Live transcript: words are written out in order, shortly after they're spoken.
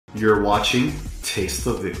You're watching Taste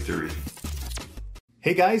of Victory.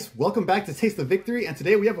 Hey guys, welcome back to Taste of Victory, and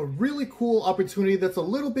today we have a really cool opportunity that's a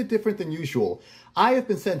little bit different than usual. I have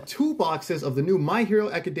been sent 2 boxes of the new My Hero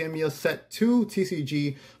Academia Set 2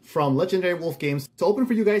 TCG from Legendary Wolf Games to open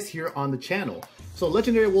for you guys here on the channel. So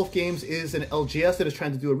Legendary Wolf Games is an LGS that is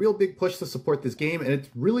trying to do a real big push to support this game, and it's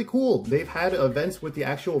really cool. They've had events with the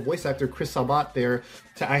actual voice actor Chris Sabat there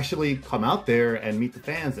to actually come out there and meet the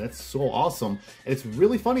fans, and it's so awesome. And it's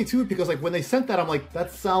really funny too, because like when they sent that, I'm like,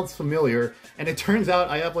 that sounds familiar, and it turns out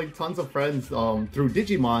I have like tons of friends through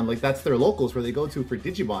Digimon, like that's their locals where they go to for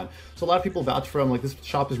Digimon. So a lot of people vouch for them, like this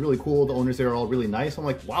shop is really cool, the owners there are all really nice. I'm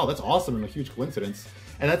like, wow, that's awesome and a huge coincidence.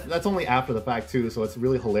 And that's only after the fact too, so it's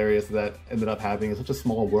really hilarious that ended up having such a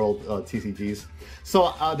small world TCGs.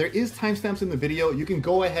 So there is timestamps in the video. You can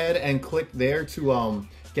go ahead and click there to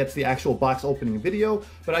get to the actual box opening video.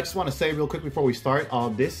 But I just want to say real quick before we start,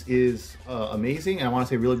 this is amazing, and I want to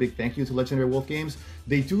say a really big thank you to Legendary Wolf Games.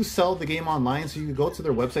 They do sell the game online, so you can go to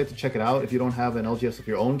their website to check it out if you don't have an LGS of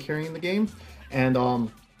your own carrying the game. And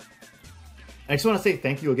I just want to say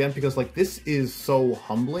thank you again, because like this is so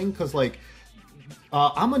humbling, because like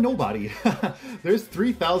I'm a nobody. There's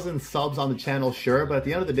 3,000 subs on the channel, sure, but at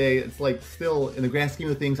the end of the day, it's like still, in the grand scheme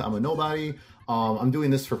of things, I'm a nobody. I'm doing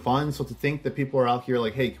this for fun, so to think that people are out here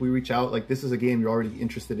like, hey, can we reach out? Like, this is a game you're already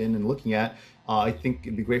interested in and looking at. I think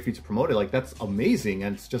it'd be great for you to promote it. Like, that's amazing,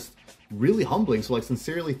 and it's just really humbling. So, like,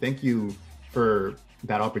 sincerely, thank you for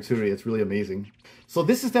that opportunity. It's really amazing. So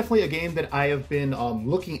this is definitely a game that I have been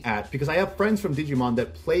looking at, because I have friends from Digimon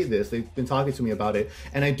that play this. They've been talking to me about it,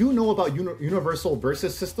 and I do know about Universal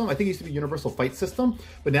Versus System. I think it used to be Universal Fight System,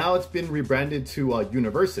 but now it's been rebranded to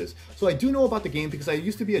Universes. So I do know about the game because I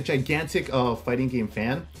used to be a gigantic fighting game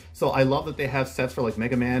fan. So I love that they have sets for like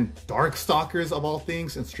Mega Man, Darkstalkers of all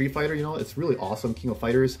things, and Street Fighter. You know, it's really awesome, King of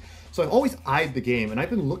Fighters. So I've always eyed the game, and I've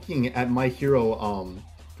been looking at My Hero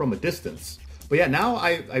from a distance. But yeah, now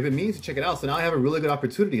I've been meaning to check it out, so now I have a really good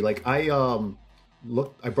opportunity. Like I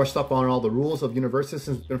brushed up on all the rules of Universes,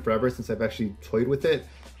 since it's been forever since I've actually toyed with it.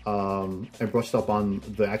 I brushed up on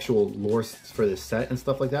the actual lore for this set and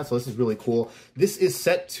stuff like that, so this is really cool. This is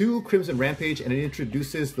set 2, Crimson Rampage, and it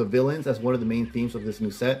introduces the villains as one of the main themes of this new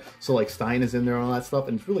set. So like Stein is in there and all that stuff,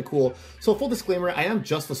 and it's really cool. So full disclaimer, I am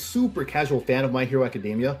just a super casual fan of My Hero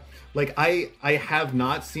Academia. Like I have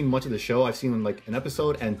not seen much of the show. I've seen like an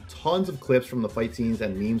episode and tons of clips from the fight scenes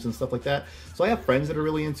and memes and stuff like that. So I have friends that are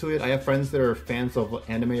really into it. I have friends that are fans of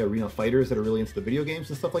anime arena fighters that are really into the video games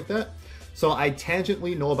and stuff like that. So I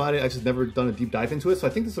tangentially know about it. I've just never done a deep dive into it. So I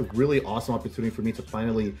think this is a really awesome opportunity for me to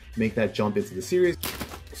finally make that jump into the series.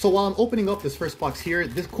 So while I'm opening up this first box here,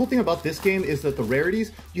 this cool thing about this game is that the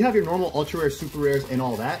rarities, you have your normal ultra rare, super rares, and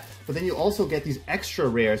all that, but then you also get these extra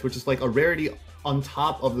rares, which is like a rarity on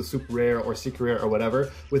top of the super rare or secret rare or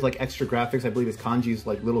whatever, with like extra graphics. I believe it's kanjis,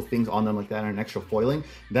 like little things on them like that, and an extra foiling.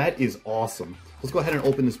 That is awesome. Let's go ahead and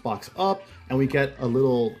open this box up, and we get a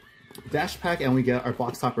little dash pack, and we get our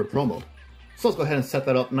box topper promo. So let's go ahead and set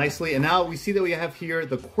that up nicely. And now we see that we have here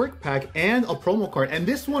the quirk pack and a promo card. And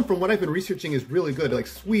this one, from what I've been researching, is really good. Like,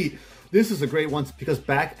 sweet. This is a great one because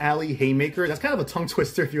Back Alley Haymaker, that's kind of a tongue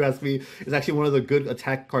twister if you ask me, is actually one of the good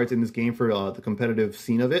attack cards in this game for the competitive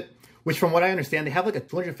scene of it. Which, from what I understand, they have like a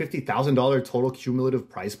 $250,000 total cumulative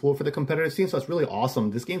prize pool for the competitive scene. So that's really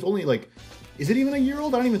awesome. This game's only like, is it even a year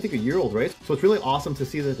old? I don't even think a year old, right? So it's really awesome to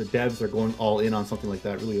see that the devs are going all in on something like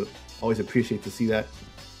that. Really always appreciate to see that.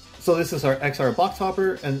 So this is our XR box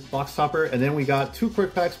topper, and then we got 2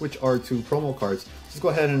 quirk packs, which are 2 promo cards. Let's go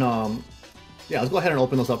ahead and let's go ahead and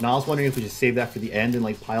open those up. Now I was wondering if we should save that for the end and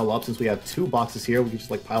like pile up, since we have 2 boxes here. We could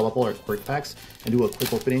just like pile up all our quirk packs and do a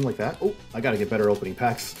quick opening like that. Oh, I gotta get better opening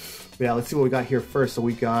packs. But yeah, let's see what we got here first. So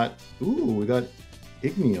we got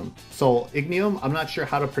Ignium. So Ignium, I'm not sure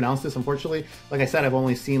how to pronounce this, unfortunately. Like I said, I've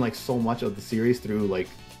only seen like so much of the series through like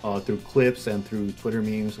through clips and through Twitter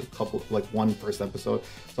memes, a couple, like one first episode.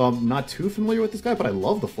 So I'm not too familiar with this guy, but I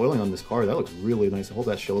love the foiling on this card. That looks really nice. I hope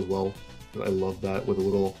that shows well. I love that with a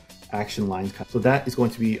little action lines. So that is going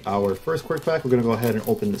to be our first quirk pack. We're going to go ahead and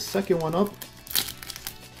open the second one up.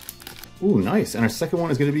 Ooh, nice. And our second one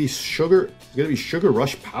is going to be Sugar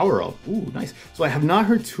Rush Power Up. Ooh, nice. So I have not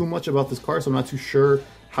heard too much about this card, so I'm not too sure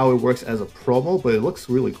how it works as a promo, but it looks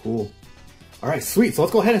really cool. All right, sweet. So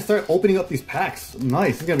let's go ahead and start opening up these packs.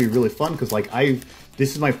 Nice. It's gonna be really fun because like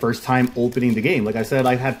this is my first time opening the game. Like I said,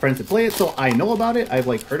 I've had friends that play it, so I know about it. I've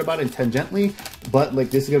like heard about it tangentially, but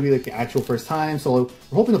like this is gonna be like the actual first time. So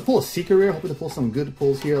we're hoping to pull a secret rare, hoping to pull some good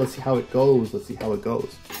pulls here. Let's see how it goes. Let's see how it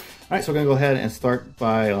goes. All right, so we're gonna go ahead and start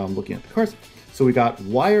by looking at the cards. So we got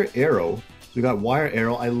Wire Arrow, We got Wire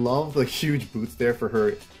Arrow. I love the huge boots there for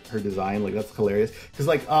her design. Like, that's hilarious. Because,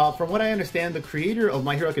 like, from what I understand, the creator of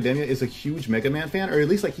My Hero Academia is a huge Mega Man fan, or at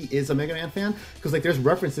least, like, he is a Mega Man fan. Because, like, there's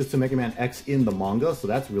references to Mega Man X in the manga, so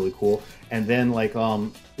that's really cool. And then, like,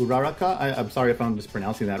 Uraraka, I'm sorry if I'm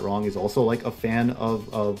mispronouncing that wrong, is also, like, a fan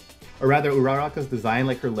of or rather, Uraraka's design,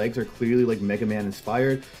 like, her legs are clearly, like, Mega Man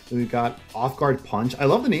inspired. Then we've got Off Guard Punch. I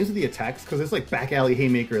love the names of the attacks because it's, like, Back Alley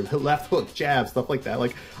Haymaker, Left Hook, Jab, stuff like that.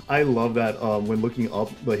 Like, I love that when looking up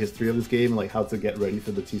the history of this game and, like, how to get ready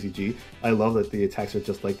for the TCG. I love that the attacks are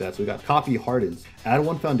just like that. So we got Copy Hardens. Add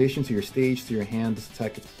 1 foundation to your stage, to your hand. This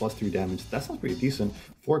attack gets +3 damage. That sounds pretty decent.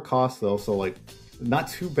 4 costs, though, so, like, not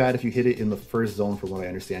too bad if you hit it in the first zone, from what I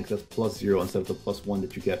understand, because that's +0 instead of the +1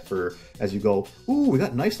 that you get for as you go. Ooh, we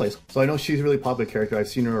got Knife Slice. So I know she's a really popular character. I've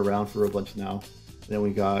seen her around for a bunch now. Then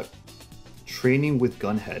we got Training with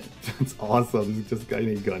Gunhead. That's awesome. This is just a guy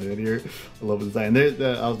named Gunhead here. I love the design.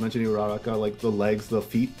 I was mentioning Uraraka, like the legs, the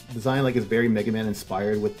feet design, like is very Mega Man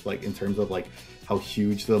inspired with, like, in terms of like how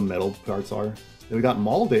huge the metal parts are. Then we got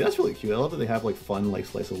Mall Day. That's really cute. I love that they have like fun, like,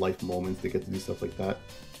 slice of life moments. They get to do stuff like that.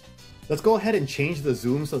 Let's go ahead and change the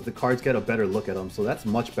zoom so that the cards get a better look at them. So that's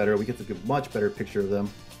much better. We get to get a much better picture of them.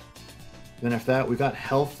 Then after that, we got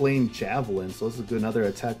Hellflame Javelin. So this is another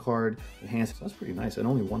attack card. Enhanced. So that's pretty nice. And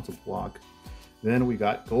only 1 to block. Then we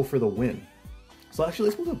got Go for the Win. So actually,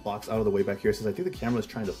 let's move the box out of the way back here since I think the camera is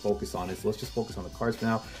trying to focus on it. So let's just focus on the cards for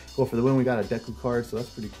now. Go for the Win. We got a Deku card. So that's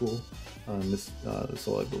pretty cool.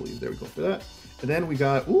 So I believe. There we go for that. And then we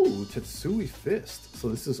got, ooh, Tetsui Fist. So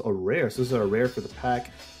this is a rare. So this is a rare for the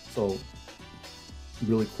pack. So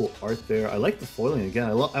really cool art there. I like the foiling again.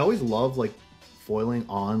 I always love like foiling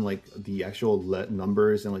on like the actual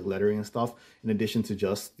numbers and like lettering and stuff, in addition to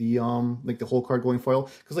just the like the whole card going foil.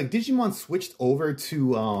 Because like Digimon switched over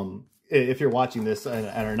to if you're watching this and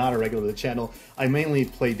are not a regular to the channel, I mainly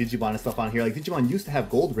play Digimon and stuff on here. Like Digimon used to have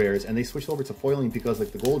gold rares and they switched over to foiling because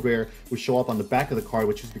like the gold rare would show up on the back of the card,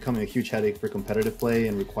 which was becoming a huge headache for competitive play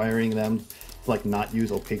and requiring them to like not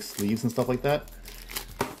use opaque sleeves and stuff like that.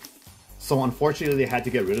 So unfortunately, they had to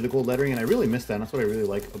get rid of the gold lettering, and I really missed that. And that's what I really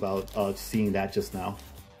like about seeing that just now.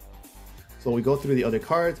 So we go through the other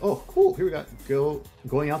cards. Oh, cool! Here we got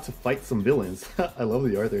going out to fight some villains. I love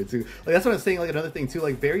the art there too. Like that's what I was saying. Like another thing too,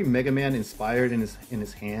 like very Mega Man inspired in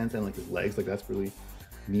his hands and like his legs. Like that's really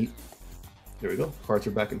neat. There we go. Cards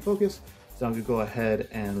are back in focus. So I'm gonna go ahead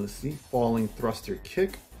and let's see, Falling Thruster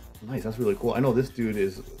Kick. Nice. That's really cool. I know this dude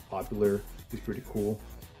is popular. He's pretty cool.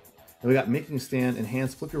 And we got Making Stand,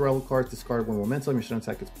 Enhance, flip your rival cards, discard 1 momentum, your stun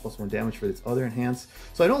attack gets +1 damage for its other enhance.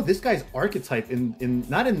 So I know this guy's archetype,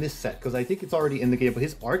 not in this set, because I think it's already in the game, but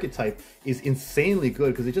his archetype is insanely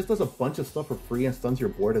good, because it just does a bunch of stuff for free and stuns your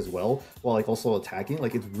board as well, while like also attacking.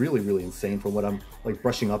 Like it's really, really insane from what I'm like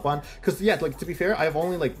brushing up on. Because yeah, like to be fair, I've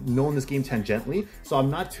only like known this game tangentially, so I'm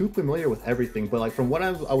not too familiar with everything, but like from what I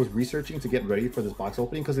was researching to get ready for this box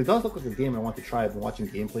opening, because it does look like a game I want to try. I've been watching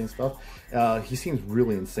gameplay and stuff. He seems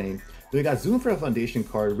really insane. Then we got Zoom for a Foundation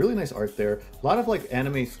card, really nice art there. A lot of like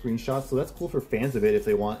anime screenshots, so that's cool for fans of it if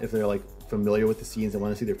they're like familiar with the scenes and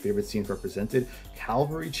want to see their favorite scenes represented.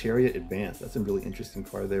 Cavalry Chariot Advance, that's a really interesting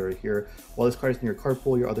card there right here. While this card is near your card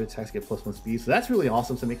pool, your other attacks get +1 speed. So that's really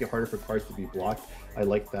awesome to make it harder for cards to be blocked. I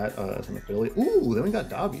like that as an affiliate. Ooh, then we got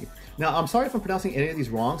Dabi. Now, I'm sorry if I'm pronouncing any of these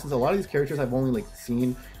wrong, since a lot of these characters I've only like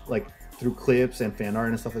seen like through clips and fan art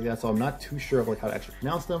and stuff like that, so I'm not too sure of like how to actually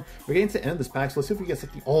pronounce them. We're getting to the end of this pack, so let's see if we get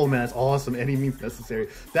something. Oh man, that's awesome. Any means necessary.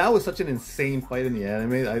 That was such an insane fight in the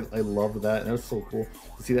anime. I loved that, and that was so cool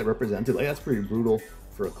to see that represented. Like that's pretty brutal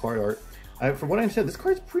for a card art. From what I understand, this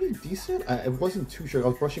card's pretty decent. I wasn't too sure. I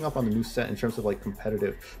was brushing up on the new set in terms of like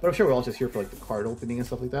competitive, but I'm sure we're all just here for like the card opening and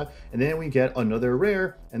stuff like that. And then we get another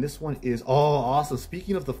rare, and this one is, oh, awesome.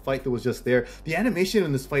 Speaking of the fight that was just there, the animation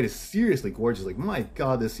in this fight is seriously gorgeous. Like, my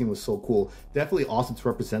God, this scene was so cool. Definitely awesome to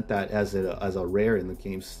represent that as a rare in the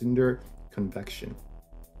game. Cinder Convection.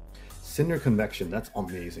 Cinder Convection, that's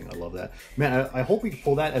amazing. I love that. Man, I hope we can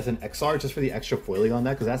pull that as an XR just for the extra foiling on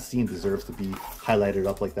that, because that scene deserves to be highlighted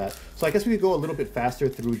up like that. So I guess we could go a little bit faster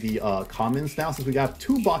through the commons now, since we got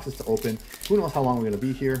 2 boxes to open. Who knows how long we're going to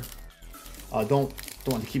be here. Don't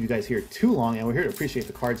want to keep you guys here too long, and we're here to appreciate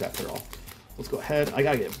the cards after all. Let's go ahead. I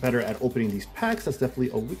gotta get better at opening these packs. That's definitely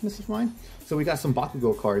a weakness of mine. So we got some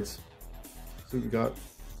Bakugo cards. So we got,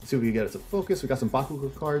 let's see if we can get it to focus. We got some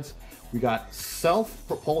Bakugo cards. We got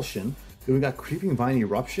Self-Propulsion. Then we got Creeping Vine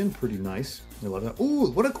Eruption. Pretty nice. I love that.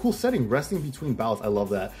 Ooh, what a cool setting. Resting between bouts. I love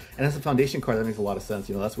that. And that's a foundation card. That makes a lot of sense.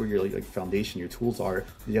 You know, that's where your like foundation, your tools are.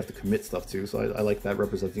 You have to commit stuff to. So I like that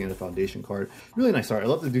representing in a foundation card. Really nice art. I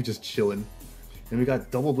love the dude just chilling. Then we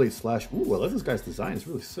got Double Blade Slash. Ooh, I love this guy's design. It's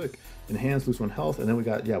really sick. Enhance, lose 1 health. And then we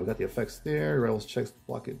got, yeah, we got the effects there. Rivals checks,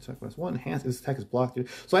 block it, attack -1. Enhance, this attack is blocked.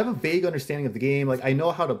 So I have a vague understanding of the game. Like, I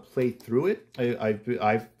know how to play through it.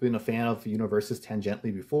 I've been a fan of Universes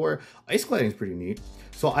tangentially before. Ice Gliding is pretty neat.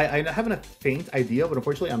 So I have a faint idea, but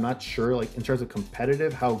unfortunately I'm not sure, like, in terms of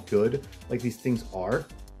competitive, how good, like, these things are.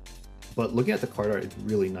 But looking at the card art, it's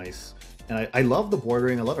really nice. And I love the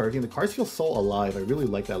bordering, I love everything. The cards feel so alive. I really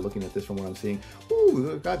like that looking at this from what I'm seeing.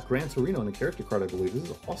 Ooh, we got Gran Torino in a character card, I believe.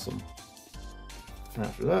 This is awesome. And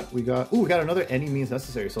after that, we got another Any Means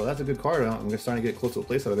Necessary. So that's a good card. I'm starting to get close to a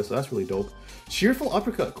place out of this, so that's really dope. Cheerful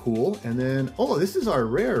Uppercut, cool. And then, oh, this is our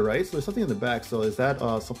rare, right? So there's something in the back. So is that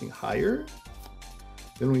something higher?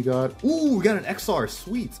 Then we got an XR,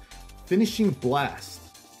 sweet. Finishing Blast.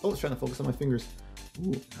 Oh, it's trying to focus on my fingers.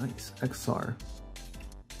 Ooh, nice, XR.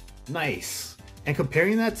 Nice. And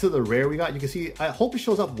comparing that to the rare we got, you can see, I hope it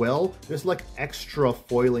shows up well. There's like extra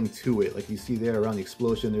foiling to it. Like you see there around the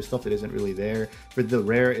explosion, there's stuff that isn't really there. For the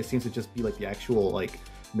rare, it seems to just be like the actual like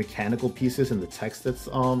mechanical pieces and the text that's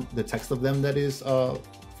the text of them that is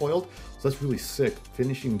foiled. So that's really sick.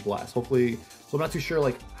 Finishing Blast. Hopefully, so I'm not too sure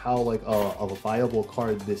like how like of a viable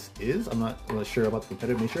card this is. I'm not really sure about the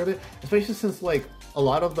competitive nature of it, especially since like a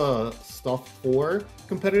lot of the stuff for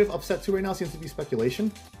competitive upset 2 right now seems to be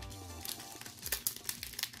speculation.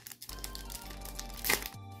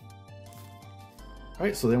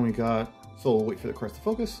 Alright, so then we got, so we'll wait for the cards to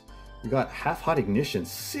focus. We got Half Hot Ignition,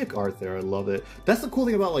 sick art there, I love it. That's the cool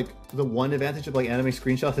thing about like the one advantage of like anime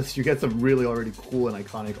screenshots is you get some really already cool and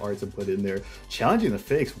iconic art to put in there. Challenging the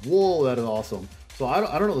fakes, whoa, that is awesome. So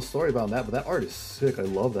I don't know the story about that, but that art is sick. I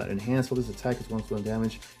love that. Enhance, while this attack is 1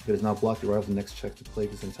 damage. If it is not blocked, you arrive the next check to play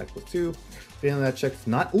because an attack +2. Failing that check is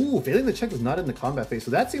not. Ooh, failing the check is not in the combat phase.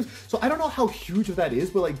 So that seems. So I don't know how huge of that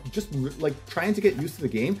is, but like just like trying to get used to the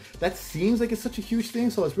game, that seems like it's such a huge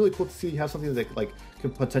thing. So it's really cool to see you have something that like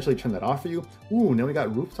could potentially turn that off for you. Ooh, now we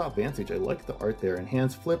got Rooftop Vantage. I like the art there.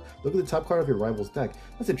 Enhance, flip. Look at the top card of your rival's deck.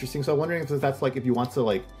 That's interesting. So I'm wondering if that's like if you want to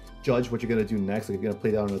like judge what you're going to do next, like if you're going to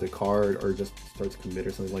play down another card or just start to commit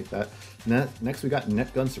or something like that. Next we got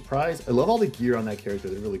Net Gun Surprise. I love all the gear on that character,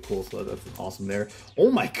 they're really cool, so that's awesome there.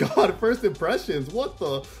 Oh my god, first impressions, what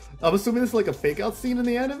the? I'm assuming this is like a fake out scene in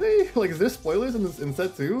the anime? Like is there spoilers in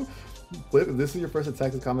set 2? Flip, if this is your first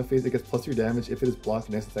attack in combat phase, it gets +3 damage. If it is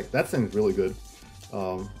blocked, next attack. That sounds really good.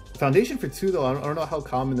 Foundation for 2 though, I don't know how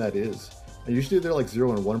common that is. Usually they're like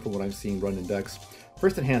 0 and 1 from what I'm seeing run in decks.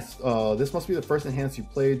 First enhance. This must be the first enhance you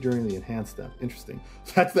played during the enhance step. Interesting.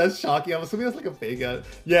 That's shocking. I'm assuming that's like a fake out.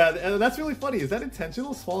 Yeah, and that's really funny. Is that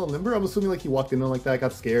intentional? Small and limber? I'm assuming like he walked in on like that,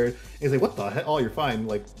 got scared. And he's like, what the heck? Oh, you're fine.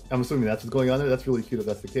 Like, I'm assuming that's what's going on there. That's really cute if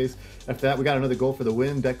that's the case. After that, we got another goal for the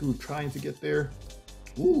win. Deku trying to get there.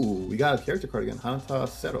 Ooh, we got a character card again, Hanata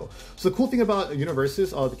Sero. So the cool thing about Universes,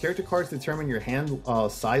 the character cards determine your hand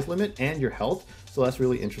size limit and your health. So that's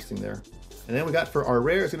really interesting there. And then we got for our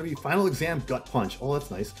rare, it's going to be Final Exam Gut Punch. Oh,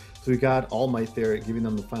 that's nice. So we got All Might there, giving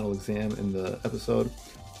them the final exam in the episode.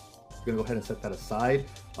 We're going to go ahead and set that aside.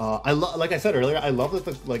 Like I said earlier, I love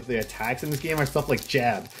that the attacks in this game are stuff like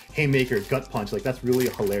Jab, Haymaker, Gut Punch. Like that's really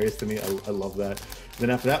hilarious to me. I love that. Then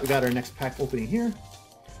after that, we got our next pack opening here.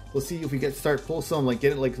 Let's see if we pull some, like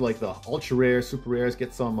get it like the ultra rare, super rares,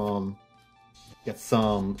 get some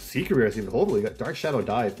secret rares even. Hopefully, we got Dark Shadow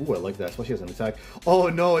Dive. Ooh, I like that, especially as an attack. Oh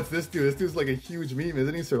no, it's this dude. This dude's like a huge meme,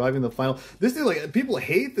 isn't he? Surviving the final. This dude, like, people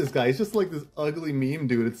hate this guy. He's just like this ugly meme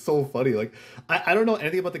dude. It's so funny. Like, I don't know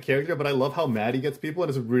anything about the character, but I love how mad he gets people, and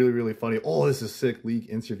it's really, really funny. Oh, this is sick. League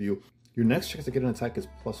interview. Your next check to get an attack is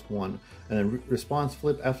 +1, and then response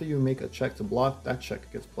flip after you make a check to block. That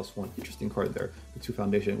check gets +1. Interesting card there. The 2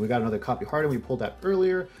 foundation. We got another Copy Hardened. We pulled that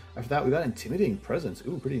earlier. After that, we got Intimidating Presence.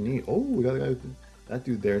 Ooh, pretty neat. Oh, we got that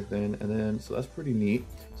dude there then, and then so that's pretty neat.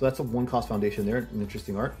 So that's a 1-cost foundation there. An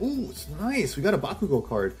interesting art. Ooh, it's nice. We got a Bakugo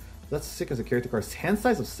card. That's sick as a character card. Hand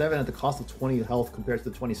size of 7 at the cost of 20 health compared to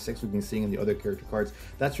the 26 we've been seeing in the other character cards.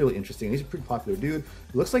 That's really interesting. He's a pretty popular dude.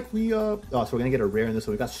 It looks like we, so we're gonna get a rare in this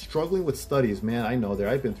one. We got Struggling with Studies. Man, I know there.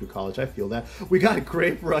 I've been through college. I feel that. We got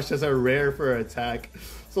Grape Rush as a rare for attack.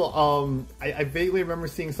 So I vaguely remember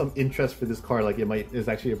seeing some interest for this card. Like it's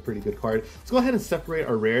actually a pretty good card. Let's go ahead and separate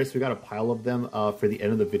our rares. We got a pile of them for the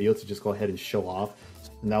end of the video to just go ahead and show off.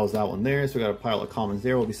 And that was that one there. So we got a pile of commons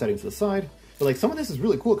there. We'll be setting to the side. But like some of this is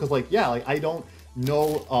really cool because like, yeah, like I don't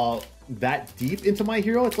know that deep into My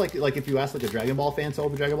Hero. It's like if you ask like a Dragon Ball fan to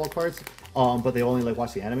open Dragon Ball cards, but they only like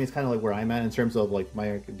watch the anime. It's kind of like where I'm at in terms of like My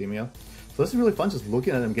Hero Academia. So this is really fun just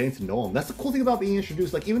looking at them, getting to know them. That's the cool thing about being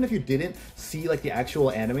introduced. Like even if you didn't see like the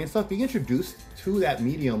actual anime and stuff, being introduced to that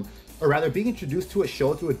medium or rather being introduced to a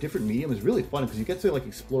show through a different medium is really fun because you get to like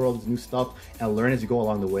explore all this new stuff and learn as you go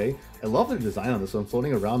along the way. I love their design on this. So I'm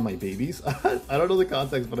floating around my babies. I don't know the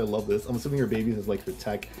context, but I love this. I'm assuming her babies is like her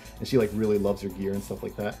tech, and she like really loves her gear and stuff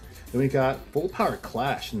like that. Then we got full power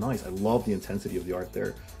clash. Nice. I love the intensity of the art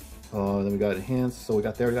there. Then we got enhanced. So we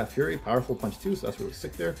got Fury, powerful punch too. So that's really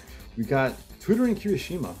sick there. We got tutoring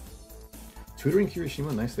Kirishima. Tutoring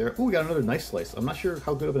Kirishima, nice there. Oh, we got another nice slice. I'm not sure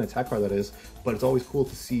how good of an attack card that is, but it's always cool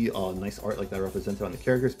to see nice art like that represented on the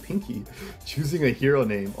characters. Pinky, choosing a hero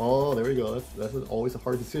name. Oh, there we go. That's always a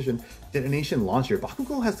hard decision. Detonation Launcher.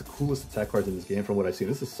 Bakugo has the coolest attack cards in this game from what I've seen.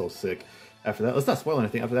 This is so sick. After that, let's not spoil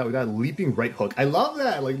anything. After that, we got Leaping Right Hook. I love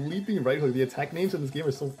that, like Leaping Right Hook. The attack names in this game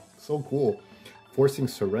are so cool. Forcing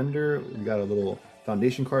Surrender. We got a little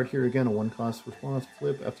foundation card here again, a 1-cost response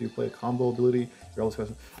flip after you play a combo ability. This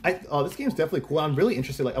game's definitely cool. I'm really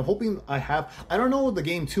interested. Like, I'm hoping I don't know the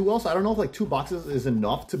game too well, so I don't know if like 2 boxes is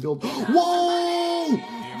enough to build. Whoa!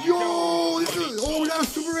 Yo! We got a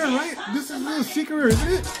super rare, right? This is a secret rare,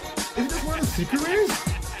 isn't it? Isn't this one of the secret rares?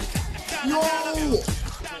 Yo!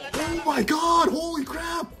 Oh my god! Holy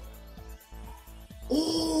crap!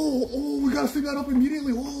 Oh, we gotta sync that up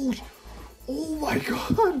immediately. Oh my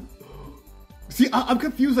god! See, I'm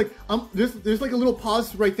confused. Like, there's like a little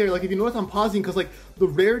pause right there. Like, if you notice, I'm pausing because like the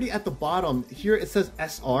rarity at the bottom here, it says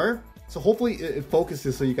SR. So hopefully it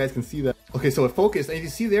focuses so you guys can see that. Okay, so it focused, and you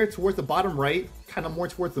see there towards the bottom right, kind of more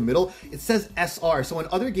towards the middle, it says SR. So in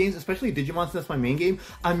other games, especially Digimon, since that's my main game,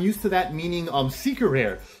 I'm used to that meaning secret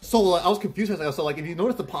rare. So I was confused. So like, if you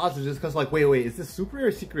notice the pause, it's just because like, wait, is this super rare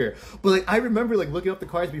or secret rare? But like, I remember like looking up the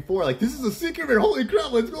cards before, like, this is a secret rare. Holy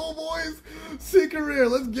crap, let's go, boys! Secret rare,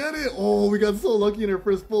 let's get it. Oh, we got so lucky in our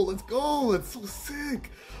first pull. Let's go. That's so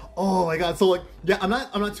sick. Oh my god. So like, yeah, I'm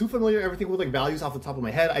not too familiar with everything with like values off the top of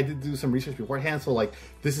my head. I did do some research beforehand, so like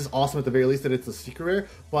this is awesome at the very least that it's a secret rare.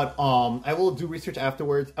 But I will do research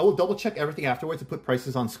afterwards. I will double check everything afterwards to put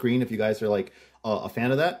prices on screen if you guys are like a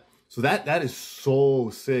fan of that. So that is so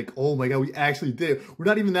sick. Oh my god, we actually did. We're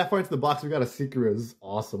not even that far into the box. We got a secret rare. This is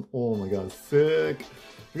awesome. Oh my god, sick.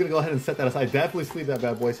 We're gonna go ahead and set that aside. Definitely sleeve that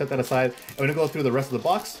bad boy. Set that aside. I'm gonna go through the rest of the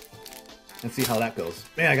box and see how that goes.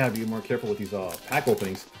 Man, I gotta be more careful with these pack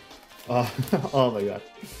openings. Oh my god.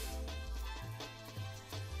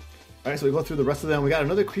 Alright, so we go through the rest of them. We got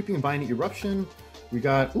another Creeping Vine Eruption. We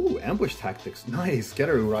got, Ambush Tactics. Nice. Get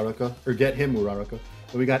her, Uraraka. Or get him, Uraraka.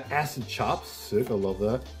 And we got Acid Chops. Sick. I love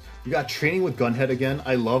that. We got Training with Gunhead again.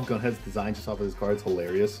 I love Gunhead's design just off of his cards.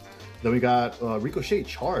 Hilarious. Then we got Ricochet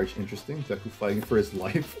Charge. Interesting. Deku fighting for his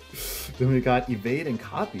life. Then we got Evade and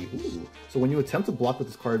Copy. Ooh. So when you attempt to block with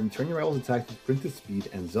this card, return your rival's attack to printed speed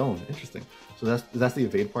and zone. Interesting. So that's the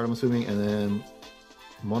evade part, I'm assuming. And then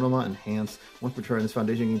Monoma Enhance. Once per turn, this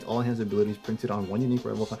foundation gains all enhanced abilities printed on one unique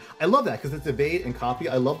rival. I love that because it's evade and copy.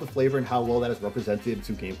 I love the flavor and how well that is represented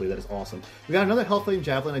to gameplay. That is awesome. We got another Hellflame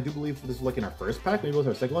Javelin. I do believe this is like in our first pack. Maybe it was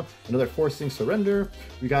our second one. Another Forcing Surrender.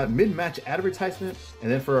 We got Mid-Match Advertisement.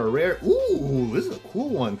 And then for our rare, ooh, this is a cool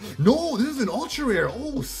one. No, this is an ultra rare.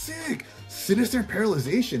 Oh, sick. Sinister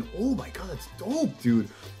Paralyzation. Oh my god, that's dope, dude.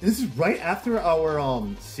 And this is right after our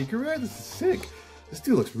secret rare. This is sick. This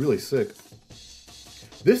dude looks really sick.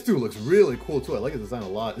 This dude looks really cool too. I like his design a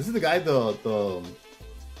lot. This is the guy that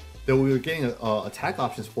we were getting attack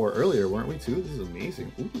options for earlier, weren't we too? This is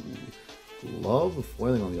amazing. Ooh, love the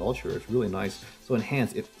foiling on the ultra. It's really nice. So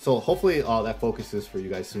enhance. So hopefully that focuses for you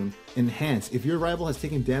guys soon. Enhance. If your rival has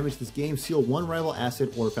taken damage this game, seal one rival asset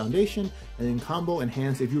or foundation, and then combo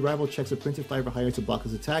enhance. If your rival checks a printed 5 or higher to block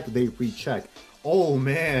his attack, they recheck. Oh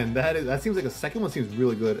man, that seems like a second one seems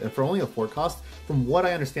really good, and for only a 4 cost, from what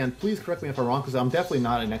I understand, please correct me if I'm wrong because I'm definitely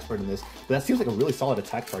not an expert in this, but that seems like a really solid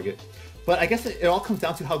attack target. But I guess it all comes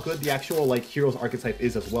down to how good the actual like hero's archetype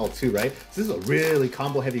is as well too, right? So this is a really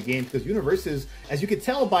combo heavy game because Universes, as you could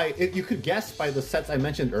tell by, you could guess by the sets I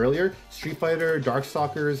mentioned earlier, Street Fighter,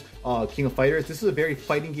 Darkstalkers, King of Fighters, this is a very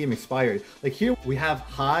fighting game inspired. Like here we have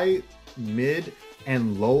high, mid,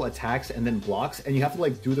 and low attacks and then blocks, and you have to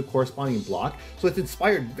like do the corresponding block. So it's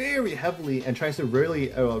inspired very heavily and tries to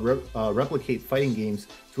really replicate fighting games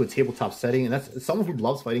to a tabletop setting, and that's someone who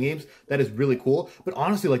loves fighting games. That is really cool. But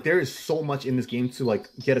honestly, like there is so much in this game to like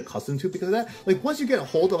get accustomed to because of that. Like once you get a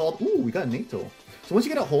hold of all, we got Nato. So once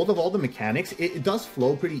you get a hold of all the mechanics, it does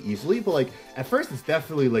flow pretty easily, but like at first it's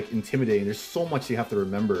definitely like intimidating. There's so much you have to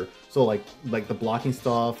remember. So like the blocking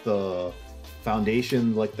stuff, the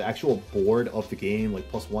foundation, like the actual board of the game, like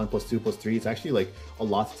 +1, +2, +3. It's actually like a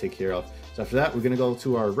lot to take care of. So after that, we're gonna go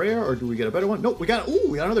to our rare, or do we get a better one? Nope, we got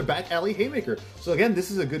another Back Alley Haymaker. So again, this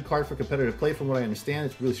is a good card for competitive play from what I understand.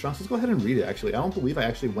 It's really strong. So let's go ahead and read it actually. I don't believe I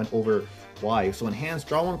actually went over why. So enhance,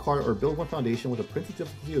 draw 1 card or build 1 foundation with a printed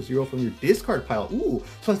difficulty of 0 from your discard pile. Ooh,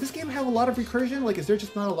 so does this game have a lot of recursion? Like, is there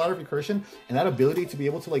just not a lot of recursion? And that ability to be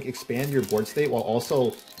able to like expand your board state while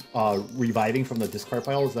also reviving from the discard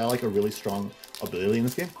pile, is that like a really strong ability in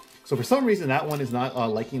this game? So for some reason, that one is not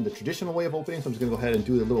liking the traditional way of opening, so I'm just gonna go ahead and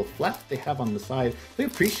do the little flap they have on the side. They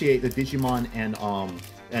appreciate the Digimon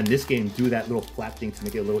and this game do that little flap thing to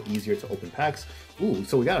make it a little easier to open packs. Ooh,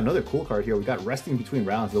 so we got another cool card here. We got Resting Between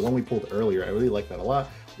Rounds, the one we pulled earlier. I really like that a lot.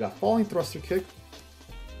 We got Falling Thruster Kick.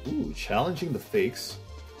 Ooh, Challenging the Fakes.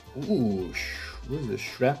 Ooh, what is this?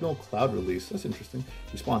 Shrapnel Cloud Release. That's interesting.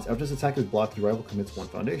 Response: after this attack is blocked, your rival commits 1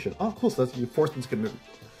 foundation. Oh, cool. So that's, you force them to commit.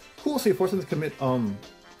 Cool. So you force them to commit.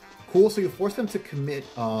 Cool. So you force them to commit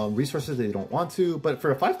resources they don't want to. But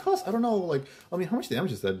for a 5 cost, I don't know. Like, I mean, how much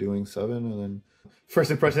damage is that doing? 7, and then first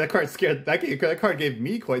impression. That card scared. That card gave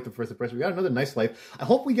me quite the first impression. We got another nice life. I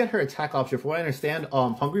hope we get her attack option. From what I understand,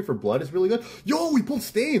 Hungry for Blood is really good. Yo, we pulled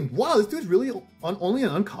Stain. Wow, this dude's really only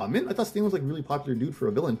an uncommon. I thought Stain was like really popular dude for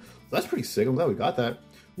a villain. That's pretty sick. I'm glad we got that.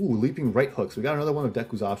 Ooh, Leaping Right Hooks. We got another one of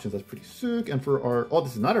Deku's options. That's pretty sick. And for our, oh,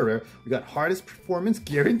 this is not a rare. We got Hardest Performance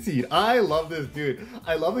Guaranteed. I love this dude.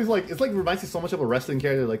 I love his, like, it's like reminds me so much of a wrestling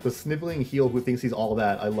character, like the sniveling heel who thinks he's all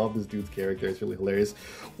that. I love this dude's character. It's really hilarious.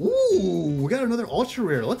 Ooh, we got another ultra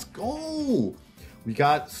rare. Let's go. We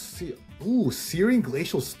got, Searing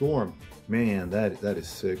Glacial Storm. Man, that is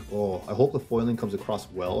sick. Oh, I hope the foiling comes across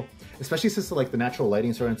well, especially since like the natural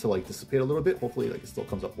lighting is starting to like dissipate a little bit. Hopefully, like it still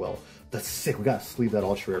comes up well. That's sick. We gotta sleeve that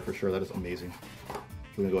ultra rare for sure. That is amazing.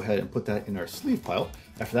 We're gonna go ahead and put that in our sleeve pile.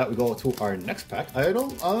 After that, we go to our next pack. I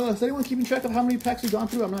don't. Is anyone keeping track of how many packs we've gone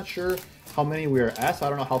through? I'm not sure how many we are at. So I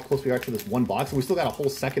don't know how close we are to this one box, and we still got a whole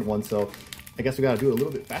second one. So I guess we gotta do it a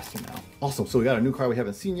little bit faster now. Awesome. So we got a new card we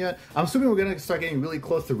haven't seen yet. I'm assuming we're gonna start getting really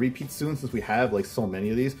close to repeats soon, since we have like so many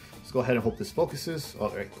of these. Let's go ahead and hope this focuses. All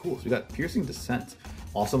right, cool. So we got Piercing Descent.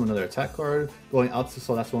 Awesome, another attack card. Going out to,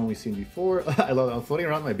 so that's the one we've seen before. I love it. I'm floating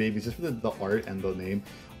around my babies just for the art and the name.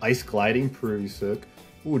 Ice Gliding, pretty sick.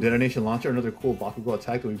 Ooh, Detonation Launcher, another cool Bakugo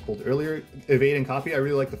attack that we pulled earlier. Evade and Copy. I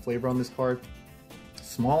really like the flavor on this card.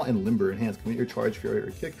 Small and Limber. Enhance. Commit your charge, fury,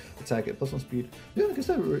 or kick. Attack at +1 speed. Yeah, I guess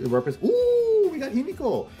that represents. Ooh, we got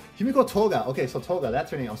Himiko. Himiko Toga. Okay, so Toga,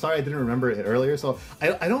 that's her name. I'm sorry I didn't remember it earlier. So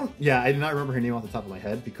I don't. Yeah, I did not remember her name off the top of my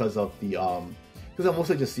head because of the because I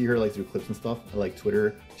mostly just see her like through clips and stuff, like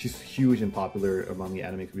Twitter. She's huge and popular among the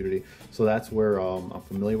anime community, so that's where I'm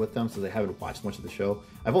familiar with them. So I haven't watched much of the show.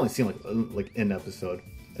 I've only seen like an episode,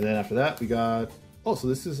 and then after that we got. Oh, so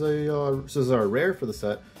this is our rare for the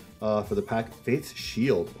set. For the pack, Fate's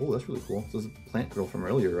Shield. Oh, that's really cool. So this is Plant Girl from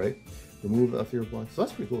earlier, right? Remove after your block. So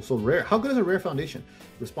that's pretty cool. So rare. How good is a rare foundation?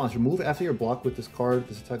 Response: remove after your block with this card.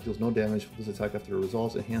 This attack deals no damage. This attack after it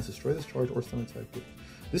resolves. Enhance, destroy this charge or stun attack.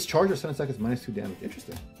 This charge or stun attack is -2 damage.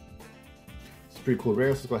 Interesting. It's pretty cool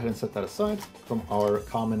rare. So let's go ahead and set that aside from our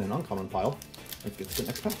common and uncommon pile. Let's get to the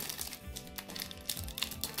next pack.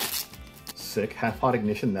 Sick. Half Pot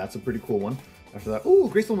Ignition. That's a pretty cool one. After that, ooh,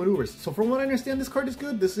 Graceful Maneuvers. So from what I understand, this card is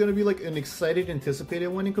good. This is going to be like an excited, anticipated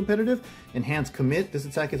one in competitive. Enhance Commit. This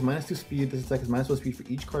attack is -2 speed. This attack is -1 speed for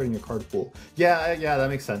each card in your card pool. Yeah, that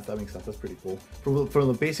makes sense. That makes sense. That's pretty cool. From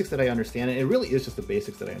the basics that I understand, and it really is just the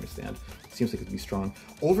basics that I understand. It seems like it could be strong.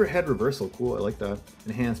 Overhead Reversal. Cool. I like that.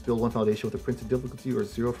 Enhance. Build 1 foundation with a printed difficulty or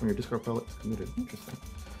 0 from your discard pile. It's committed. Interesting.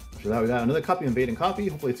 After that, we got another copy of Invade and Copy.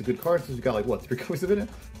 Hopefully it's a good card since we got like, what, 3 copies of it?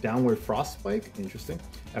 Downward Frost Spike. Interesting.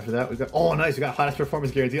 After that, we got, oh, nice. We got Hottest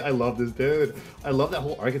Performance Guarantee. I love this dude. I love that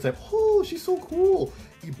whole archetype. Oh, she's so cool.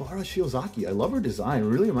 Ibara Shiozaki. I love her design. It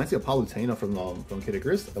really reminds me of Palutena from Kid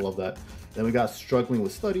Icarus. I love that. Then we got Struggling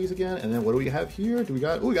with Studies again. And then what do we have here? We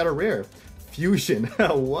got a rare. Fusion.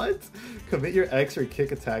 What? Commit your X or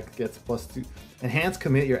kick attack gets +2. Enhance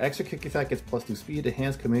commit your X or kick attack gets +2 speed.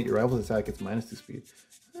 Enhance commit your rival's attack gets -2 speed.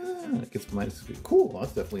 It gets -2 speed. Cool. Well,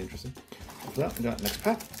 that's definitely interesting. After that, we got next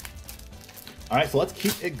pack. All right, so let's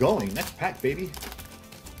keep it going. Next pack, baby.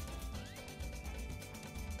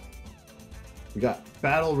 We got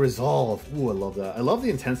Battle Resolve. Ooh, I love that. I love the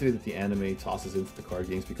intensity that the anime tosses into the card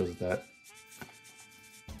games because of that.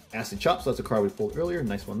 Acid Chop, so that's a card we pulled earlier.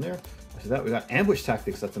 Nice one there. After that, we got Ambush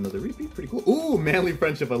Tactics. That's another repeat. Pretty cool. Ooh, Manly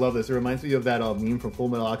Friendship. I love this. It reminds me of that meme from Full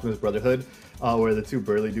Metal Alchemist Brotherhood, where the two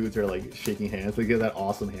burly dudes are like shaking hands. They get that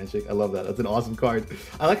awesome handshake. I love that. That's an awesome card.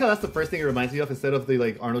 I like how that's the first thing it reminds me of, instead of the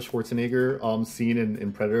like Arnold Schwarzenegger scene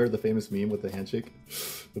in Predator, the famous meme with the handshake.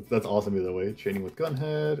 That's awesome either way. Training with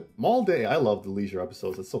Gunhead. Mall Day. I love the leisure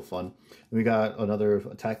episodes. It's so fun. And we got another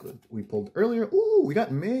attack we pulled earlier. Ooh, we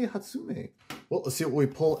got Mei Hatsume. Well, let's see what we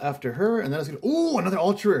pull after her, and then it's gonna. Ooh, another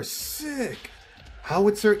ultra rare. Sick.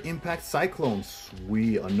 Howitzer Impact Cyclone.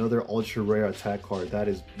 Sweet. Another ultra rare attack card. That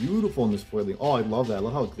is beautiful in this foiling. Oh, I love that. I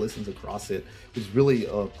love how it glistens across it. It's really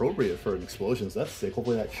appropriate for an explosion. So that's sick.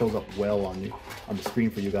 Hopefully that shows up well on the screen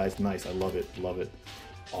for you guys. Nice. I love it. Love it.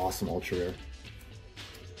 Awesome ultra rare.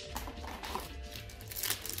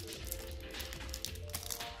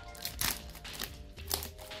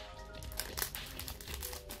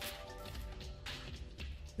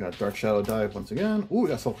 We got Dark Shadow Dive once again. Ooh, we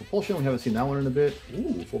got Self Propulsion. We haven't seen that one in a bit.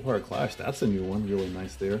 Ooh, Full Power Clash. That's a new one. Really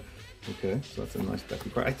nice there. Okay, so that's a nice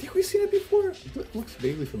Deku card. I think we've seen it before. It looks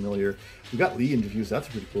vaguely familiar. We got Lee Infused. That's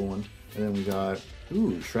a pretty cool one. And then we got,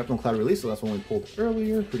 ooh, Shrapnel Cloud Release. So that's one we pulled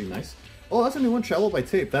earlier. Pretty nice. Oh, that's a new one. Travel by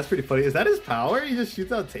Tape. That's pretty funny. Is that his power? He just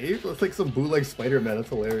shoots out tape? It's like some bootleg Spider-Man. That's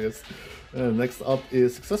hilarious. Next up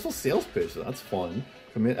is Successful Sales Pitch. So that's fun.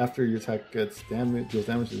 Commit after your attack gets damage, deals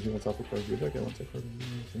damage to the human top of your attack.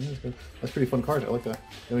 That's pretty fun card. I like that.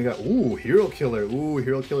 Then we got, ooh, Hero Killer. Ooh,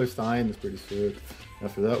 Hero Killer Stein. That's pretty sick.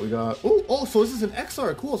 After that, we got, oh, so this is an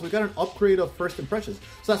XR. Cool. So we got an upgrade of First Impressions.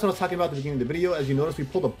 So that's what I was talking about at the beginning of the video. As you notice, we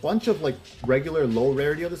pulled a bunch of like regular low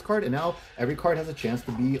rarity of this card, and now every card has a chance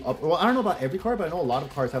to be up. Well, I don't know about every card, but I know a lot of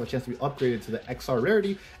cards have a chance to be upgraded to the XR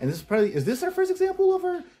rarity. And this is probably, is this our first example of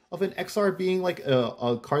an XR being like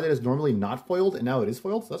a card that is normally not foiled, and now it is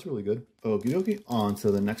foiled? So that's really good. Okie dokie. On to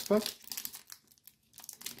the next pack,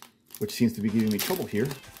 which seems to be giving me trouble here.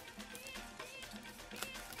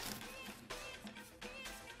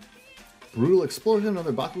 Brutal Explosion,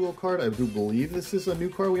 another Bakugo card. I do believe this is a new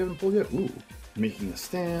card we haven't pulled yet. Ooh. Making a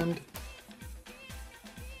Stand.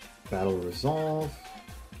 Battle Resolve.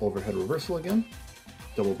 Overhead Reversal again.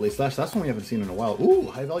 Double Blade Slash. That's one we haven't seen in a while.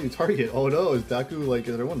 Ooh, High Value Target. Oh no, is Deku, like,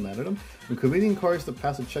 is everyone mad at him? When committing cards to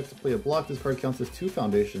pass a check to play a block, this card counts as 2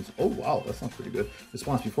 foundations. Oh wow, that sounds pretty good.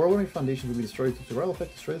 Response: before one of your foundations will be destroyed due to rival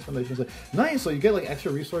effect, destroy this foundation. Nice, so you get like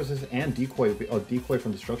extra resources and decoy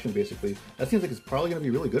from destruction basically. That seems like it's probably gonna be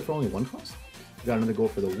really good for only 1 cost. We got another go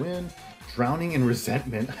for the win. Drowning in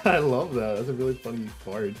Resentment. I love that. That's a really funny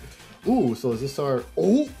card. Ooh, so is this our,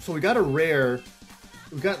 oh, so we got a rare.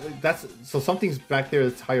 We got, that's, so something's back there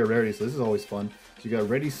that's higher rarity, so this is always fun. So you got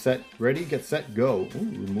ready, get set, go. Ooh,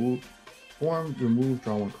 remove, form, remove,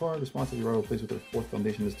 draw 1 card. Response to your rival plays with their 4th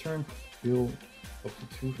foundation this turn. Deal up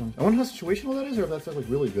to 2 foundations. I wonder how situational that is, or if that's like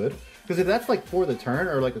really good. Because if that's like for the turn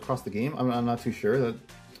or like across the game, I'm not too sure. That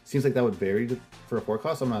seems like that would vary for a 4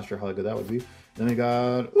 cost. I'm not sure how good that would be. Then we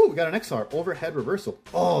got, ooh, we got an XR, Overhead Reversal.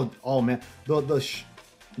 Oh man,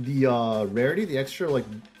 the rarity, the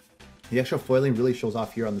extra foiling really shows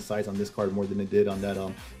off here on the sides on this card more than it did on that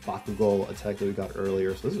Bakugo attack that we got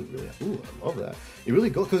earlier. So this is really, ooh, I love that. It really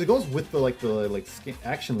goes, because it goes with the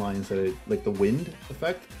action lines that it, like the wind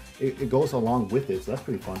effect. It goes along with it, so that's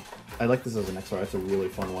pretty fun. I like this as an XR. That's a really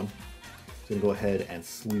fun one. So I'm gonna go ahead and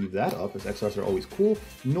sleeve that up, as XRs are always cool.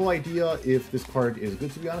 No idea if this card is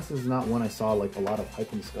good, to be honest. This is not one I saw like a lot of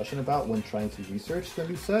hype and discussion about when trying to research the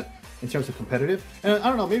new set in terms of competitive. And I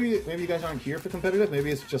don't know, maybe you guys aren't here for competitive.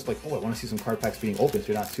 Maybe it's just like, oh, I want to see some card packs being opened,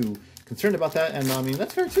 so you're not too concerned about that. And I mean,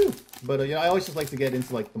 that's fair too. But you know, I always just like to get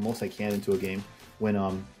into like the most I can into a game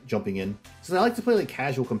when jumping in. So I like to play like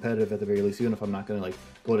casual competitive at the very least, even if I'm not gonna like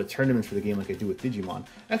go to tournaments for the game like I do with Digimon.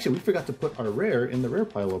 Actually, we forgot to put our rare in the rare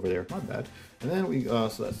pile over there. My bad. And then we so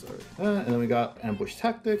that's and then we got Ambush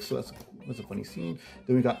Tactics. So that's a funny scene.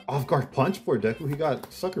 Then we got Off Guard Punch for Deku. He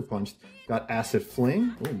got sucker punched. Got Acid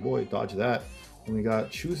Fling. Oh boy, dodge that. And we got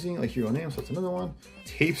Choosing a Hero Name, so that's another one.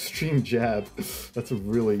 Tape Stream Jab. That's a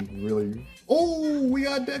really... Oh, we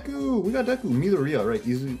got Deku! We got Deku. Midoriya, right.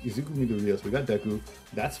 Izuku Midoriya. So we got Deku.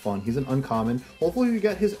 That's fun. He's an uncommon. Hopefully we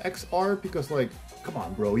get his XR because, like, come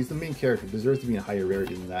on, bro. He's the main character. He deserves to be in a higher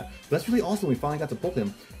rarity than that. But that's really awesome. We finally got to pull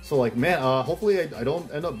him. So, like, man, hopefully I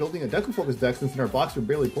don't end up building a Deku-focused deck since in our box we're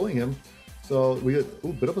barely pulling him. So we got,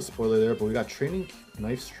 ooh, bit of a spoiler there, but we got Training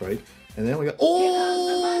Knife Strike. And then we got, oh!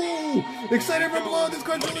 Excited for Blood! This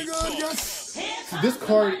card's really good! Yes! So this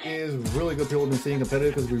card is really good. People have been saying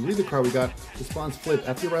competitive because we read the card. We got Response Flip.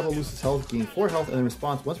 After your rival loses health, gain 4 health. And then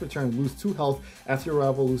Response, once returned, lose 2 health. After your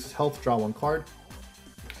rival loses health, draw 1 card.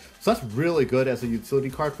 So that's really good as a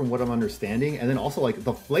utility card from what I'm understanding. And then also like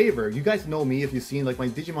the flavor, you guys know me if you've seen like my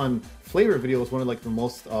Digimon flavor video was one of like the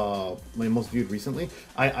most my most viewed recently.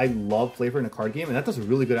 I love flavor in a card game, and that does a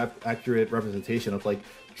really good accurate representation of like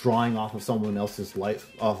drawing off of someone else's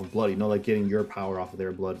life off of blood, you know, like getting your power off of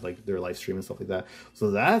their blood, like their live stream and stuff like that.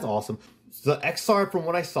 So that's awesome. The XR, from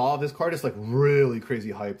what I saw of this card, is like really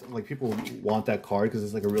crazy hyped. Like people want that card because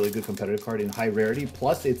it's like a really good competitive card in high rarity.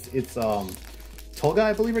 Plus it's Toga,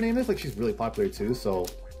 I believe her name is, like she's really popular too. So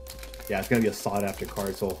yeah, it's gonna be a sought after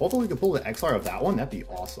card. So hopefully we can pull the XR of that one. That'd be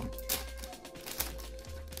awesome.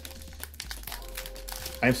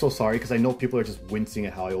 I am so sorry because I know people are just wincing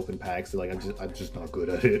at how I open packs. Like I'm just not good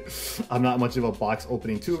at it. I'm not much of a box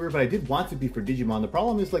opening tuber, but I did want to be for Digimon. The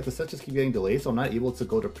problem is like the sets just keep getting delayed, so I'm not able to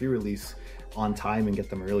go to pre-release on time and get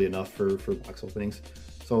them early enough for box openings.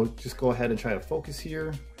 So just go ahead and try to focus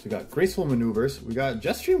here. So we got Graceful Maneuvers. We got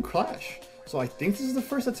Jetstream Clash. So I think this is the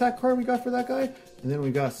first attack card we got for that guy. And then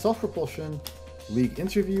we got Self-Propulsion, League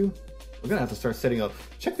Interview. We're gonna have to start setting up,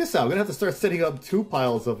 check this out, we're gonna have to start setting up 2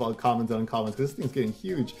 piles of commons and uncommons because this thing's getting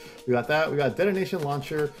huge. We got that, we got Detonation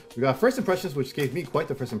Launcher, we got First Impressions, which gave me quite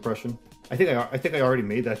the first impression. I think I already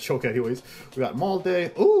made that joke anyways. We got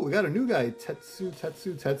Malde. Oh, we got a new guy, Tetsu.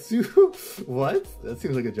 What? That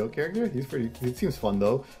seems like a joke character. He seems fun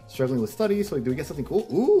though. Struggling with study, so do we get something cool?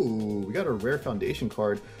 Ooh, we got a rare foundation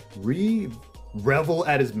card. Revel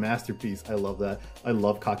at his masterpiece. I love that. I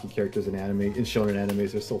love cocky characters in anime, in shonen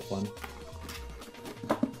animes. They're so fun.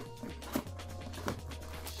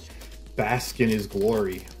 Bask in his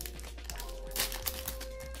glory.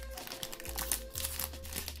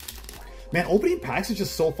 Man, opening packs is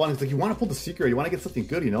just so fun. It's like you want to pull the secret, you want to get something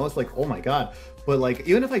good, you know? It's like, oh my god. But like,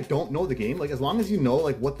 even if I don't know the game, like as long as you know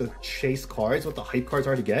like what the chase cards, what the hype cards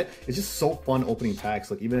are to get, it's just so fun opening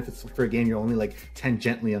packs. Like even if it's for a game you only like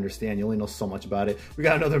tangentially understand, you only know so much about it. We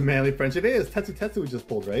got another manly friendship. Hey, it's Tetsu we just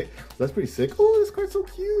pulled, right? So that's pretty sick. Oh, this card's so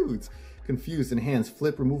cute. Confused, Enhance,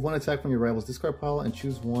 flip, remove 1 attack from your rival's discard pile and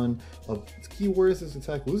choose 1 of its keywords. This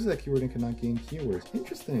attack loses that keyword and cannot gain keywords.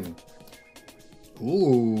 Interesting.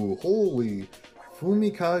 Ooh, holy.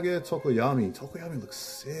 Fumikage Tokoyami. Tokoyami looks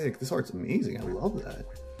sick. This art's amazing. I love that.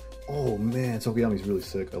 Oh man, Tokoyami's really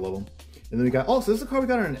sick. I love him. And then we got, oh, so this is a card we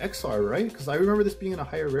got on an XR, right? Because I remember this being in a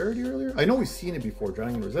higher rarity earlier. I know we've seen it before,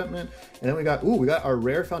 Drowning in Resentment. And then we got, ooh, we got our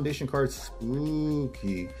rare foundation card,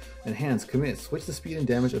 Spooky. Enhance, commit, switch the speed and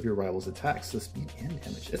damage of your rival's attacks. So speed and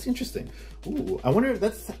damage. That's interesting. Ooh, I wonder if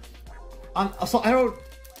that's, so I don't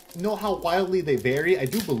know how wildly they vary. I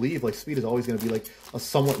do believe like speed is always going to be like a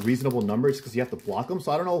somewhat reasonable number just because you have to block them.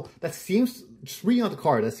 So I don't know. That seems, just reading out the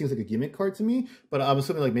card, that seems like a gimmick card to me. But I'm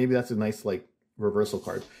assuming like maybe that's a nice like reversal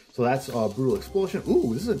card. So that's Brutal Explosion.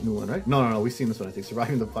 Ooh, this is a new one, right? No, we've seen this one, I think.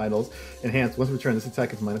 Surviving the Finals. Enhance, once returned, this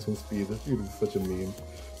attack is -1 speed. This dude is such a meme.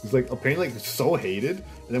 He's like apparently like so hated.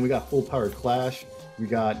 And then we got Full Power Clash. We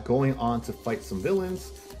got going on to fight some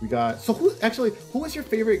villains. We got, so who is your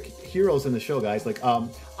favorite heroes in the show, guys? Like,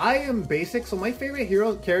 I am basic, so my favorite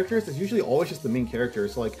hero characters is usually always just the main character.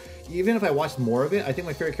 So like, even if I watched more of it, I think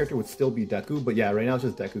my favorite character would still be Deku. But yeah, right now it's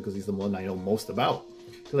just Deku because he's the one I know most about.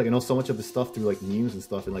 Because like I know so much of his stuff through like memes and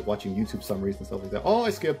stuff and like watching YouTube summaries and stuff like that. Oh,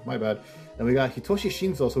 I skipped, my bad. And we got Hitoshi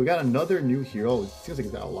Shinzo, so we got another new hero. It seems like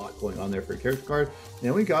he's got a lot going on there for a character card. And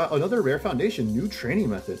then we got another rare foundation, new training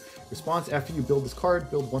method. Response after you build this card,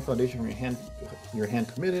 build 1 foundation from your hand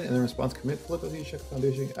committed, and then response commit, flip as you check the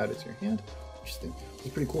foundation, add it to your hand. Interesting.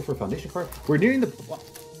 It's pretty cool for a foundation card. We're nearing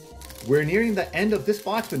the end of this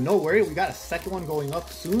box, but no worry, we got a second one going up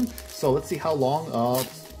soon. So let's see how long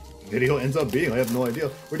video ends up being. I have no idea.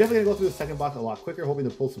 We're definitely gonna go through the second box a lot quicker, hoping to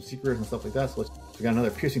pull some secrets and stuff like that. So we got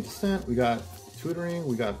another Piercing Descent, we got Tutoring,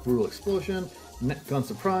 we got Brutal Explosion, Net Gun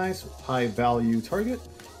Surprise, High Value Target,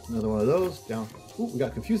 another one of those. Down. Ooh, we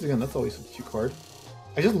got Confused again. That's always a cute card.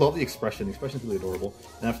 I just love the expression. The expression is really adorable.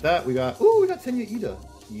 And after that, we got Tenya Ida.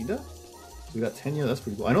 We got Tenya. That's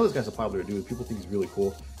pretty cool. I know this guy's a popular dude. People think he's really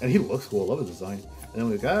cool, and he looks cool. I love his design. And then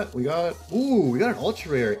we got an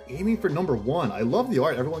ultra rare aiming for #1. I love the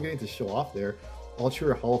art. Everyone getting to show off there. Ultra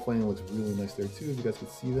rare Hollow Flame looks really nice there too. If you guys can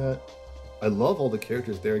see that. I love all the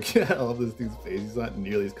characters there. Yeah, I love this dude's face. He's not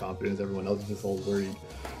nearly as confident as everyone else. He's just all worried.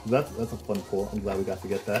 That's a fun pull. I'm glad we got to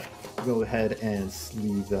get that. We'll go ahead and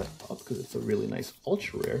sleeve that up because it's a really nice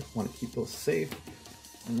ultra rare. Want to keep those safe.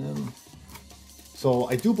 And then, so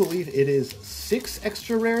I do believe it is 6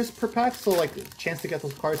 extra rares per pack. So like the chance to get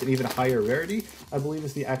those cards and even a higher rarity, I believe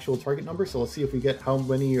is the actual target number. So let's see if we get how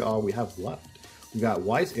many we have left. We got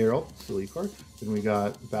Wise Arrow, silly card. Then we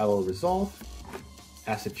got Battle Resolve,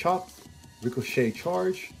 Acid Chop, Ricochet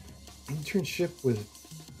Charge, Internship with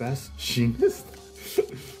Best Genius.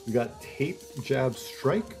 We got Tape Jab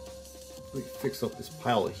Strike, Let me fix up this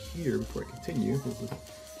pile here before I continue.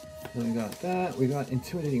 Then we got that. We got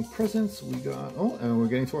Intimidating Presence. We got, oh, and we're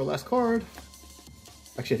getting to our last card.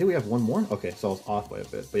 Actually, I think we have one more. Okay, so I was off by a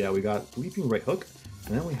bit. But yeah, we got Leaping Right Hook.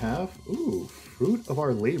 And then we have, ooh, Fruit of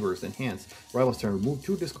Our Labors Enhanced. Rival's turn. Remove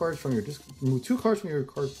two cards from your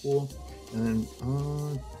card pool. And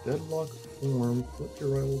then Deadlock Form. Flip your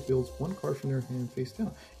rival builds one card from their hand face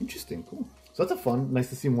down. Interesting, cool. So that's a fun. Nice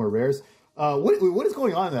to see more rares. What is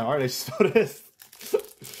going on in that art? I just noticed.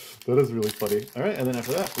 That is really funny. All right, and then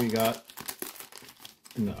after that we got.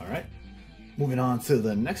 All right. Moving on to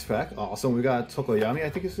the next pack. Awesome, we got Tokoyami, I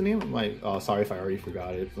think is the name. Sorry if I already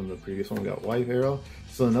forgot it from the previous one. We got White Arrow.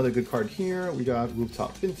 So another good card here. We got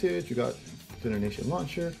Rooftop Vintage. We got Detonation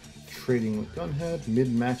Launcher. Trading with Gunhead.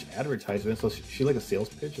 Mid-match advertisement. So she like a sales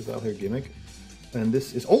pitch. Is that her gimmick? And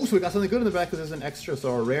this is, oh, so we got something good in the back because there's an extra.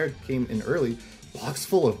 So our rare came in early. Box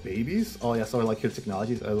full of babies. Oh yeah, so I like her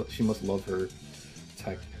technologies. She must love her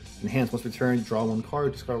tech. Enhance, once returned, draw one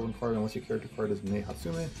card, discard one card, unless your character card is Mei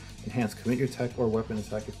Hatsume. Enhance, commit your tech or weapon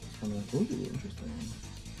attack if ooh, interesting.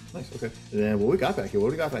 Nice, okay. And then what we got back here? What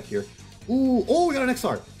do we got back here? Ooh, oh, we got an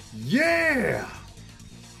XR. Yeah!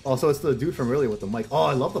 Oh, so it's the dude from earlier with the mic. Oh,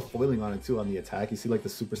 I love the foiling on it too on the attack. You see like the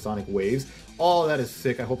supersonic waves. Oh, that is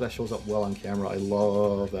sick. I hope that shows up well on camera. I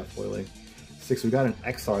love that foiling. 6, we got an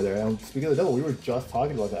XR there. And speaking of the devil, we were just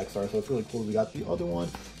talking about the XR, so it's really cool. We got the other one.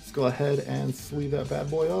 Let's go ahead and sleeve that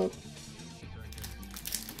bad boy up.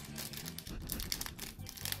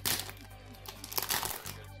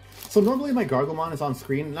 So normally my Gargomon is on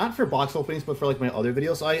screen, not for box openings, but for like my other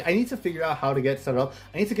videos. So I need to figure out how to get set up.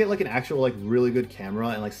 I need to get like an actual like really good camera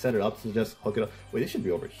and like set it up to just hook it up. Wait, this should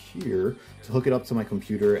be over here to hook it up to my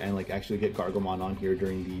computer and like actually get Gargomon on here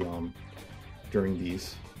during the during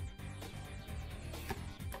these.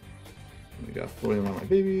 We got Floating Around My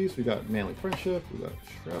Babies, we got Manly Friendship, we got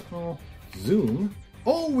Shrapnel, Zoom.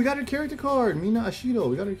 Oh, we got her character card, Mina Ashido.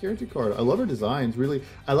 We got her character card. I love her designs, really.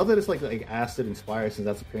 I love that it's like acid inspired since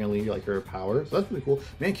that's apparently like her power. So that's really cool.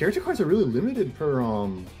 Man, character cards are really limited per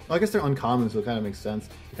well, I guess they're uncommon, so it kind of makes sense.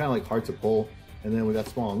 They're kind of like hard to pull. And then we got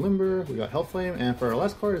Small and Limber, we got Hellflame, and for our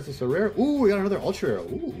last card, is this a rare? Ooh, we got another ultra rare.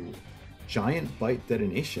 Ooh, Giant Bite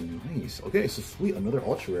Detonation. Nice. Okay, so sweet, another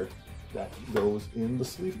ultra rare that goes in the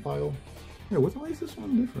sleeve pile. Yeah, why is this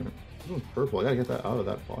one different? This one's purple. I gotta get that out of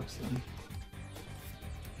that box then.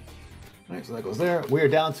 Alright, so that goes there. We are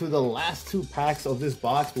down to the last 2 packs of this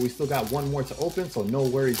box, but we still got one more to open, so no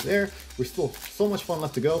worries there. We're still so much fun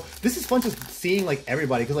left to go. This is fun just seeing like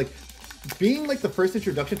everybody, because like being like the first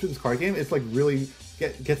introduction to this card game, it's like really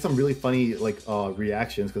get some really funny like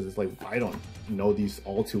reactions, because it's like I don't know these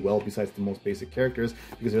all too well besides the most basic characters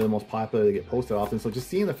because they're the most popular, they get posted often. So just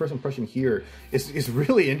seeing the first impression here is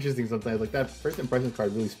really interesting sometimes. Like that first impression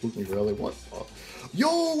card really spooked me for like what?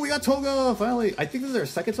 Yo, we got Toga finally. I think this is our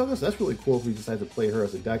second Toga, so that's really cool if we decide to play her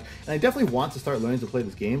as a deck. And I definitely want to start learning to play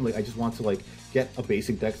this game. Like I just want to like get a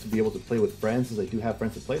basic deck to be able to play with friends, since I do have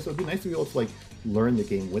friends to play. So it'd be nice to be able to like learn the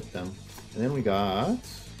game with them. And then we got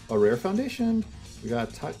a rare foundation. We got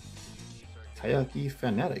Tayaki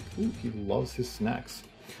Fanatic. Ooh, he loves his snacks.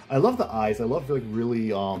 I love the eyes. I love like really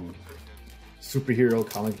superhero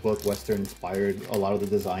comic book Western inspired. A lot of the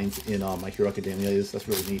designs in My Hero Academia is. That's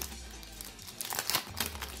really neat.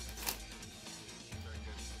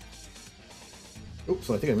 Oops,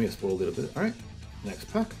 so I think I may have spoiled it a bit. All right, next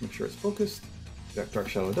pack. Make sure it's focused. We got Dark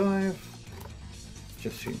Shadow Dive,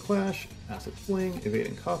 Shift Chain Clash, Acid Fling, Evade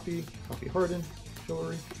and Copy, Copy Harden,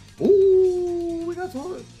 Chivalry. Ooh, we got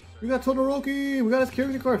Todoroki. We got his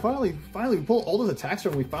character card. Finally, we pull all those attacks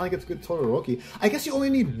from him. We finally get to good Todoroki. I guess you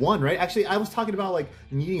only need one, right? Actually, I was talking about like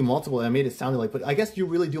needing multiple, and I made it sound like, but I guess you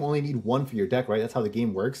really do only need one for your deck, right? That's how the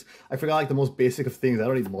game works. I forgot like the most basic of things. I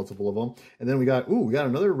don't need multiple of them. And then we got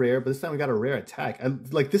another rare, but this time we got a rare attack.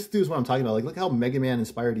 Like this dude is what I'm talking about. Like look how Mega Man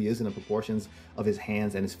inspired he is in the proportions of his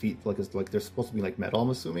hands and his feet. Like they're supposed to be like metal,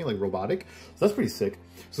 I'm assuming, like robotic. So that's pretty sick.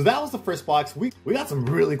 So that was the first box. We got some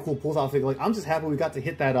really cool pulls off. Like I'm just happy we got to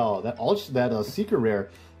hit that secret rare.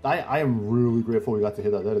 I am really grateful we got to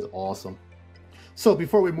hit that. That is awesome. So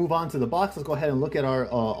before we move on to the box, let's go ahead and look at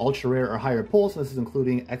our ultra rare or higher pulls. This is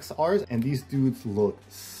including XRs, and these dudes look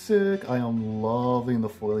sick. I am loving the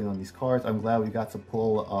foiling on these cards. I'm glad we got to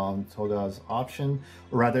pull Toga's option,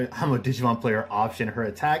 or rather, I'm a Digimon player option, her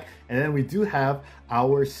attack. And then we do have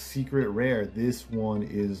our secret rare. This one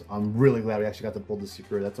is, I'm really glad we actually got to pull the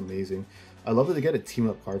secret rare. That's amazing. I love that they get a team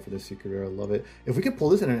up card for the secret rare. I love it. If we could pull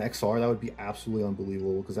this in an XR, that would be absolutely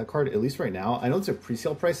unbelievable, because that card, at least right now, I know it's at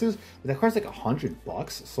pre-sale prices, but that card's like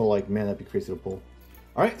 $100. So like, man, that'd be crazy to pull.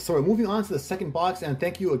 All right, so we're moving on to the second box, and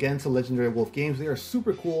thank you again to Legendary Wolf Games. They are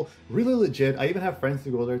super cool, really legit. I even have friends to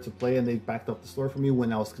go there to play, and they backed up the store for me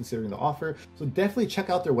when I was considering the offer. So definitely check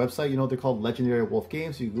out their website. You know, they're called Legendary Wolf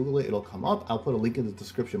Games. You Google it, it'll come up. I'll put a link in the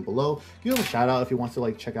description below. Give them a shout out if you want to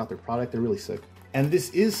like check out their product. They're really sick. And this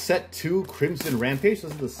is set 2, Crimson Rampage.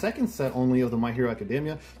 This is the second set only of the My Hero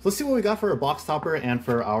Academia. So let's see what we got for our box topper and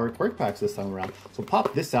for our quirk packs this time around. So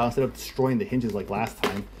pop this out instead of destroying the hinges like last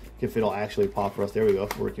time. If it'll actually pop for us. There we go,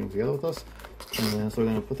 working together with us. And so we're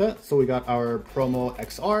gonna put that. So we got our promo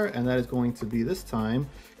XR, and that is going to be this time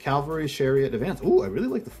Cavalry Chariot Advance. Ooh, I really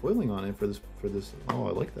like the foiling on it for this. Oh,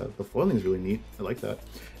 I like that. The foiling is really neat. I like that.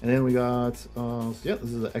 And then we got, so yeah,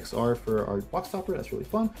 this is the XR for our box topper. That's really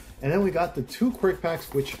fun. And then we got the 2 quirk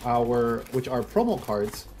packs, which are promo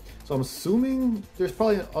cards. So I'm assuming there's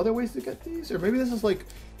probably other ways to get these, or maybe this is like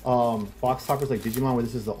box toppers like Digimon, where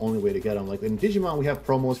this is the only way to get them. Like in Digimon, we have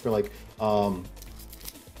promos for like All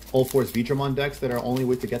Force Vitramon decks that our only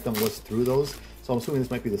way to get them was through those. So I'm assuming this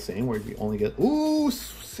might be the same, where we only get, ooh,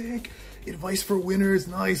 sick, advice for winners,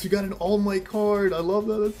 nice. We got an All Might card. I love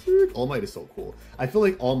that. That's sick. All Might is so cool. I feel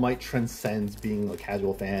like All Might transcends being a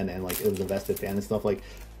casual fan and like an invested fan and stuff. Like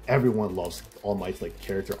everyone loves All Might's like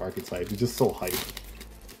character archetype. He's just so hyped.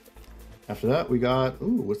 After that, we got,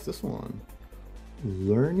 ooh, what's this one?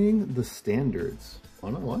 Learning the Standards.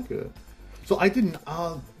 I don't like it. So I didn't,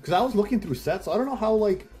 because I was looking through sets, so I don't know how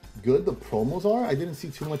like good the promos are. I didn't see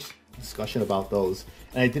too much discussion about those,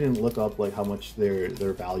 and I didn't look up like how much their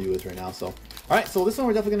value is right now. So all right, so this one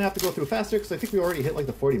we're definitely gonna have to go through faster because I think we already hit like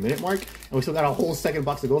the 40-minute mark, and we still got a whole second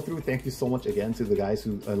box to go through. Thank you so much again to the guys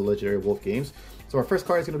who Legendary Wolf Games. So our first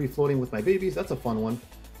card is gonna be Floating with My Babies. That's a fun one.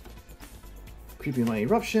 Creeping My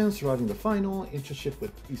Eruption, Surviving the Final, Internship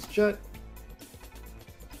with East Jet,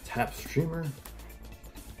 Tap Streamer,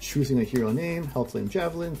 Choosing a Hero Name, Hellflame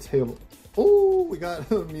Javelin, Tail. Oh, we got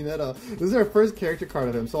Mineta. This is our first character card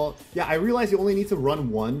of him. So yeah, I realize you only need to run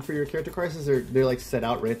 1 for your character cards since they're like set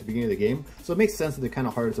out right at the beginning of the game. So it makes sense that they're kind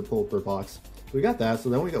of harder to pull per box. So we got that. So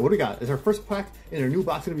then we got, what do we got? Is our first pack in our new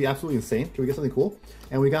box going to be absolutely insane? Can we get something cool?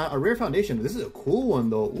 And we got a Rare Foundation. This is a cool one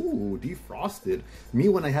though. Ooh, defrosted. Me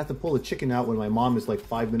when I had to pull the chicken out when my mom is like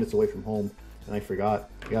 5 minutes away from home and I forgot.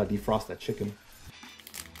 I gotta defrost that chicken.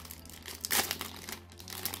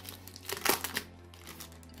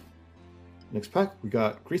 Next pack, we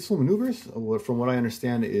got Graceful Maneuvers, from what I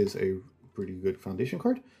understand is a pretty good foundation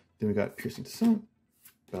card. Then we got Piercing Descent,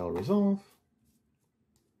 Battle Resolve,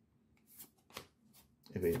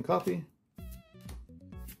 Evading Copy,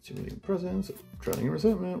 Intimidating Presence, Trailing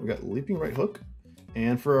Resentment, we got Leaping Right Hook,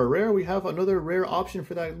 and for our rare, we have another rare option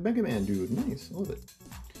for that Mega Man dude. Nice, I love it.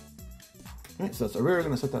 Alright, so that's a rare, I'm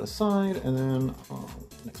going to set that aside, and then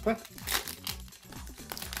next pack.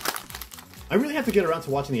 I really have to get around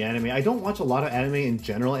to watching the anime. I don't watch a lot of anime in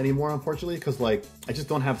general anymore, unfortunately, because like I just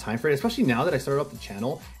don't have time for it, especially now that I started up the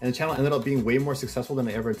channel, and the channel ended up being way more successful than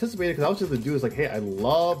I ever anticipated, because I was just the dude who's like, hey, I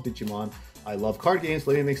love Digimon, I love card games,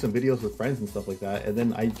 let me make some videos with friends and stuff like that, and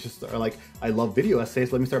then I just are like, I love video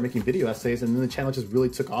essays, let me start making video essays, and then the channel just really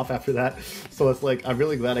took off after that. So it's like, I'm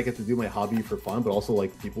really glad I get to do my hobby for fun, but also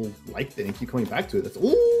like people liked it and keep coming back to it. That's,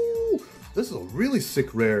 ooh, this is a really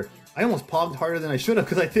sick rare. I almost popped harder than I should have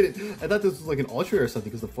because I thought this was like an ultra rare or something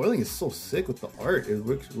because the foiling is so sick with the art. It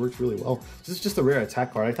works really well. This is just a rare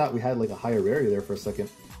attack card. I thought we had like a higher rarity there for a second.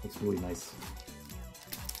 It's really nice.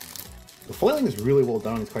 The foiling is really well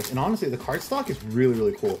done on these cards, and honestly, the card stock is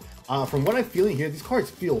really cool. From what I'm feeling here, these cards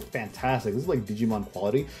feel fantastic. This is like Digimon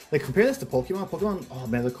quality. Like compare this to Pokemon. Pokemon, oh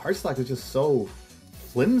man, the card stock is just so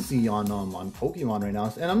flimsy on Pokemon right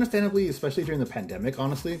now, and understandably, especially during the pandemic,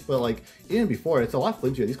 honestly. But like even before, it's a lot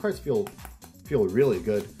flimsier. These cards feel really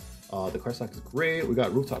good. The card stock is great. We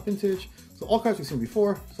got Rooftop Vintage, so all cards we've seen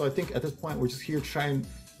before. So I think at this point, we're just here trying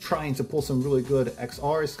to pull some really good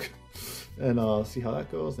XRs and see how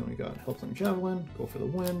that goes. Then we got Hellflame Javelin, go for the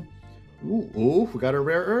win. Ooh, we got a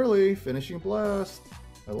rare early, Finishing Blast.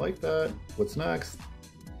 I like that. What's next?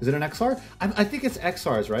 Is it an XR? I think it's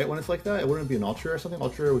XRs, right? When it's like that, it wouldn't be an Ultra or something.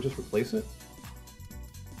 Ultra would just replace it.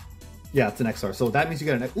 Yeah, it's an XR. So that means you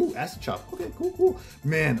got an, ooh, Acid Chop. Okay, cool.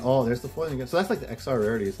 Man, oh, there's the foiling again. So that's like the XR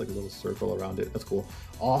rarity. It's like a little circle around it. That's cool.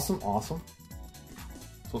 Awesome. So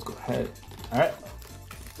let's go ahead. All right,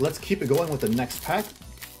 let's keep it going with the next pack.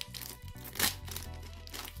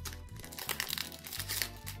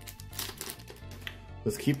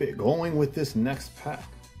 Let's keep it going with this next pack.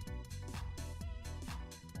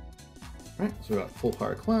 Alright, so we got Full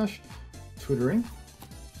Power Clash, Tutoring.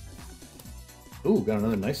 Ooh, got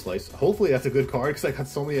another nice slice. Hopefully that's a good card because I got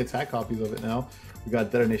so many attack copies of it now. We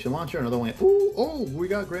got Detonation Launcher, another one. Ooh, oh, we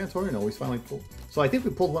got Gran Torino. We finally pulled. So I think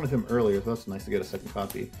we pulled one of him earlier, so that's nice to get a second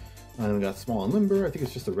copy. And then we got Small and Limber. I think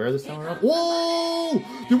it's just a rare this time around. Whoa!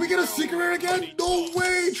 Did we get a secret rare again? No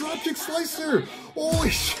way! Dropkick Slicer! Holy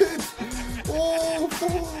shit! Oh,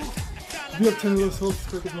 oh. You have 10 of those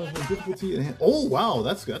health, difficulty, and oh wow,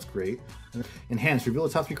 that's great. Enhance, reveal the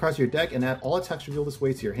top 3 cards of your deck and add all attacks revealed this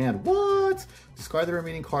way to your hand. What? Discard the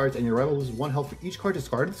remaining cards and your rival loses 1 health for each card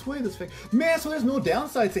discarded this way? That's fake. Man, so there's no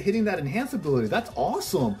downside to hitting that enhance ability. That's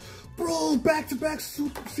awesome. Bro, back-to-back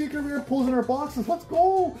super secret rare pulls in our boxes. Let's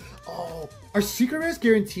go. Oh, are secret rares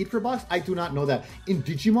guaranteed per box? I do not know that. In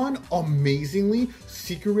Digimon, amazingly,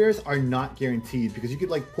 secret rares are not guaranteed because you could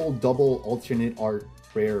like pull double alternate art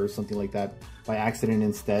rare or something like that by accident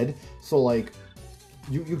instead. So like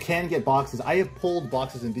you can get boxes. I have pulled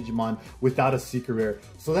boxes in Digimon without a secret rare,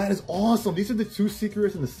 so that is awesome. These are the 2 secret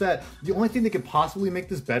rares in the set. The only thing that could possibly make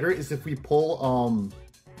this better is if we pull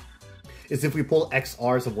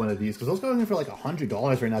XRs of one of these, because those are going for like $100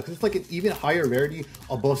 right now, because it's like an even higher rarity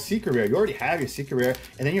above secret rare. You already have your secret rare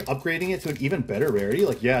and then you're upgrading it to an even better rarity.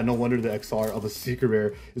 Like, yeah, no wonder the XR of a secret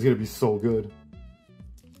rare is going to be so good.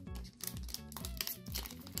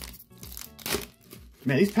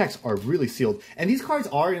 Man, these packs are really sealed. And these cards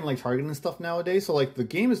are in like Target and stuff nowadays. So like the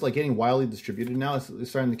game is like getting widely distributed now. It's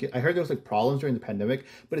starting to get, I heard there was like problems during the pandemic,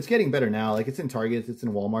 but it's getting better now. Like it's in Target, it's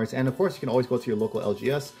in Walmarts. And of course you can always go to your local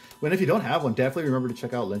LGS. When if you don't have one, definitely remember to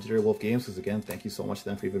check out Legendary Wolf Games. Because again, thank you so much to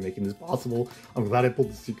them for even making this possible. I'm glad I pulled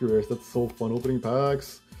the secret rares. That's so fun opening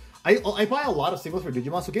packs. I buy a lot of singles for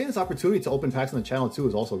Digimon, so getting this opportunity to open packs on the channel too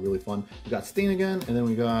is also really fun. We got Stain again, and then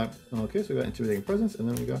we got, okay, so we got Intimidating Presence, and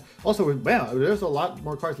then we got, also, wow, there's a lot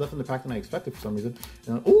more cards left in the pack than I expected for some reason.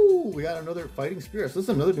 And ooh, we got another Fighting Spirit. So this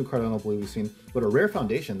is another new card I don't believe we've seen, but a rare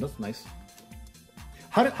Foundation, that's nice.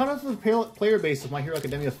 How does the player base of My Hero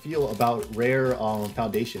Academia feel about rare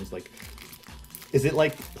foundations? Like, is it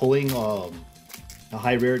like pulling a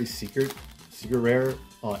high rarity secret rare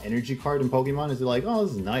energy card in Pokemon? Is it like, oh,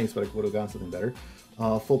 this is nice, but I would have gotten something better?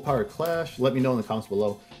 Full Power Clash. Let me know in the comments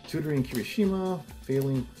below. Tutoring Kirishima,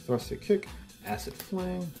 Failing Thrusted Kick, Acid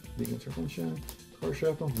Flang, Leaping Intervention, Core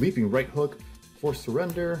Shrapnel, Leaping Right Hook, Forced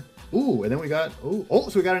Surrender. Ooh, and then we got,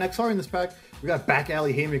 so we got an XR in this pack. We got Back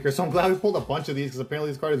Alley Haymaker. So I'm glad we pulled a bunch of these because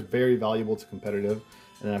apparently this card is very valuable to competitive.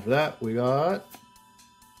 And then after that, we got,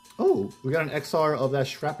 we got an XR of that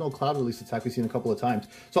Shrapnel Cloud Release attack we've seen a couple of times.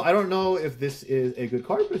 So I don't know if this is a good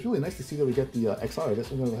card, but it's really nice to see that we get the XR. I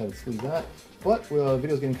guess I'm going to go ahead and sleeve that. But the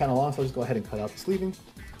video's getting kind of long, so I'll just go ahead and cut out the sleeving.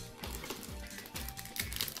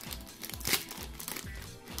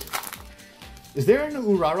 Is there an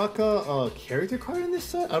Uraraka character card in this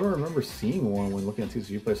set? I don't remember seeing one when looking at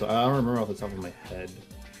TCG Play, so I don't remember off the top of my head.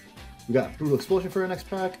 We got Brutal Explosion for our next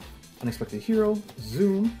pack, Unexpected Hero,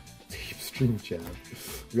 Zoom, Deep Stream Jab.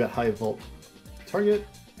 We got High Vault Target.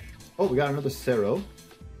 Oh, we got another Cero.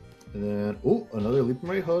 And then, another Leaping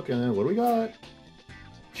Right Hook. And then what do we got?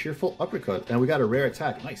 Cheerful Uppercut. And we got a rare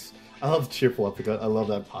attack. Nice. I love Cheerful Uppercut. I love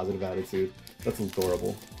that positive attitude. That's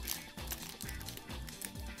adorable.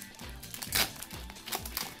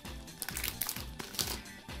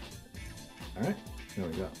 Alright, there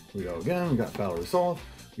we go. Here we go again. We got Battle Resolve.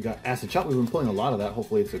 We got Acid Chop. We've been pulling a lot of that.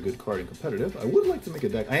 Hopefully it's a good card in competitive. I would like to make a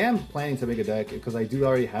deck. I am planning to make a deck because I do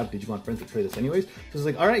already have Digimon friends that play this anyways. So it's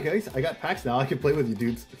like, alright guys, I got packs now. I can play with you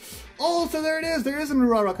dudes. Oh, so there it is. There is an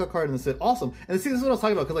Uraraka card in the set. Awesome. And see, this is what I was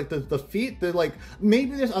talking about. Because like the feet, they're like,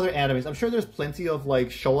 maybe there's other animes. I'm sure there's plenty of like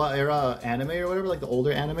Showa era anime or whatever, like the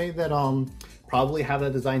older anime that probably have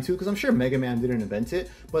that design too. Because I'm sure Mega Man didn't invent it.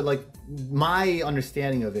 But like my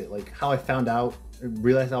understanding of it, like how I found out,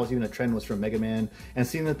 realized that was even a trend was from Mega Man, and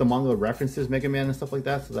seeing that the manga references Mega Man and stuff like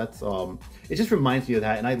that, so that's it just reminds me of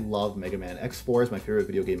that. And I love Mega Man. X4 is my favorite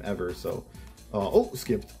video game ever. So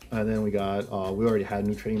skipped. And then we got we already had a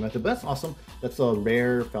new training method, but that's awesome. That's a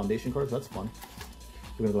rare Foundation card, so that's fun.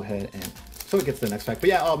 We're gonna go ahead and so it gets to the next pack. But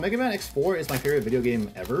yeah, Mega Man X4 is my favorite video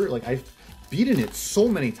game ever. Like I've beaten it so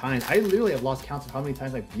many times. I literally have lost count of how many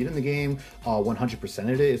times I've beaten the game,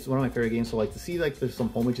 100%ed it. It's one of my favorite games. So like to see like there's some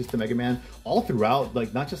homages to Mega Man all throughout,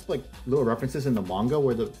 like not just like little references in the manga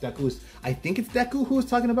where the Deku is, I think it's Deku who was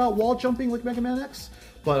talking about wall jumping like Mega Man X,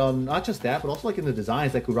 but not just that, but also like in the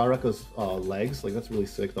designs, like Uraraka's legs, like that's really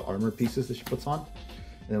sick. The armor pieces that she puts on.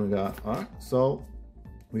 And then we got, so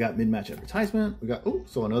we got mid-match advertisement. We got,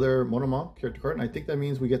 so another Monomon character card. And I think that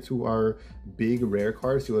means we get to our big rare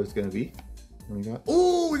card, see what it's gonna be. And we got,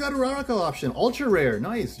 we got a Uraraka option. Ultra rare,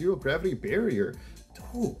 nice. Zero gravity barrier.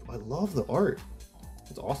 Dope, I love the art.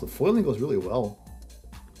 It's awesome. Foiling goes really well.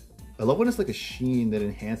 I love when it's like a sheen that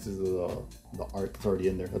enhances the art that's already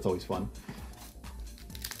in there. That's always fun.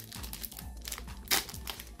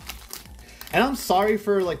 And I'm sorry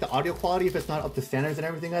for like the audio quality if it's not up to standards and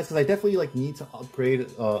everything, guys, because I definitely like need to upgrade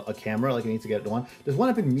a camera. Like I need to get one. There's one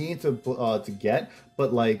I've been meaning to get,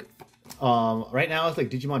 but like right now it's like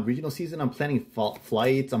Digimon regional season. I'm planning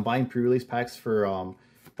flights. I'm buying pre-release packs for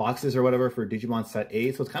boxes or whatever for Digimon Set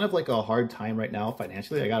 8. So it's kind of like a hard time right now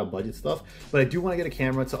financially. I got to budget stuff, but I do want to get a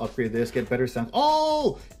camera to upgrade this, get better sound.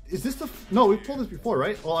 Oh, is this the? No, we pulled this before,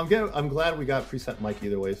 right? Well, I'm glad we got preset mic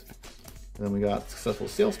either ways. And then we got successful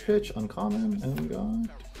sales pitch, uncommon, and we got...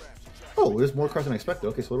 Oh, there's more cards than I expected.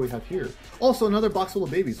 Okay, so what do we have here? Also, another box full of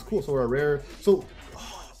babies. Cool, so we're a rare... So,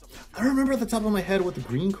 I don't remember at the top of my head what the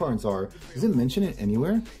green cards are. Does it mention it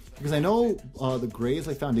anywhere? Because I know the gray is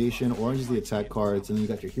like foundation, orange is the attack cards, and then you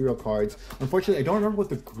got your hero cards. Unfortunately, I don't remember what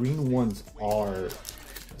the green ones are.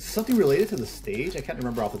 Something related to the stage? I can't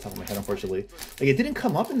remember off the top of my head, unfortunately. Like, it didn't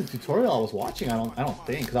come up in the tutorial I was watching, I don't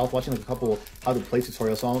think, because I was watching like a couple how to play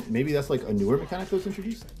tutorials, so maybe that's like a newer mechanic that was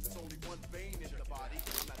introduced.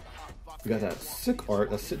 We got that sick art,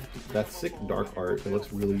 that sick dark art. It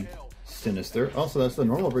looks really sinister. Also, that's the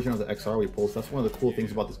normal version of the XR we pulled, so that's one of the cool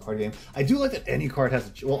things about this card game. I do like that any card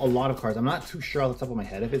has, well, a lot of cards. I'm not too sure off the top of my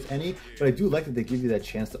head if it's any, but I do like that they give you that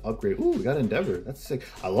chance to upgrade. Ooh, we got Endeavor. That's sick.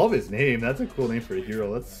 I love his name. That's a cool name for a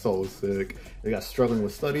hero. That's so sick. We got Struggling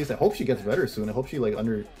with Studies. I hope she gets better soon. I hope she like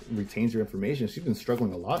retains her information. She's been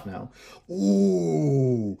struggling a lot now.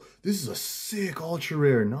 Ooh, this is a sick ultra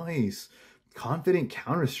rare. Nice. Confident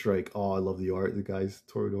Counter-Strike. Oh, I love the art. The guys,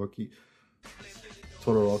 Todoroki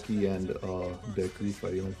and Deku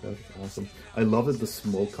fighting like that. Awesome. I love that the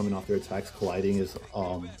smoke coming off their attacks colliding is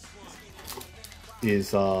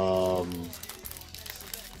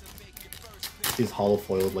hollow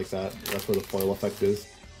foiled like that. That's where the foil effect is.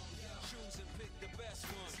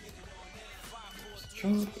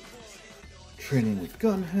 Training with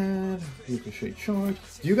Gunhead, Ricochet Charge.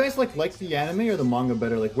 Do you guys like the anime or the manga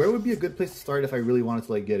better? Like, where would be a good place to start if I really wanted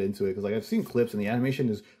to like get into it? Because like I've seen clips and the animation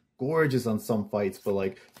is gorgeous on some fights, but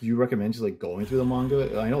like, do you recommend just like going through the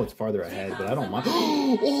manga? I know it's farther ahead, but I don't mind.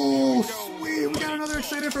 Oh, sweet! We got another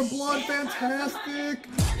Excited for Blood. Fantastic!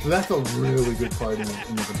 So that's a really good card in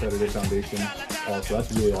the competitive foundation. Also,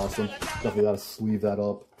 that's really awesome. Definitely gotta sleeve that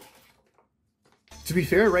up. To be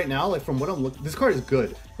fair, right now, like from what I'm looking, this card is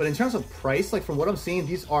good, but in terms of price, like from what I'm seeing,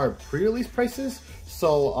 these are pre-release prices.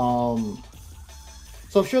 So,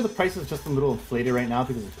 so I'm sure the price is just a little inflated right now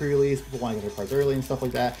because it's pre-release. People want to get their cards early and stuff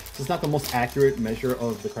like that. So it's not the most accurate measure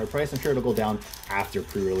of the card price. I'm sure it'll go down after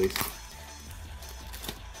pre-release.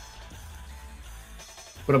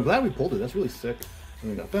 But I'm glad we pulled it. That's really sick.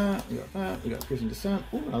 And we got that. We got that. We got Piercing Descent.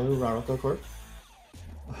 Ooh, another Raraka card.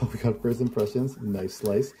 Oh, we got First Impressions. Nice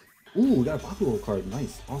slice. Ooh, we got a Bakugo card.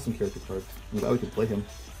 Nice. Awesome character card. I'm glad we can play him.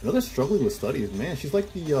 Another Struggling with Studies. Man, she's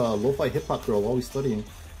like the lo-fi hip-hop girl always studying.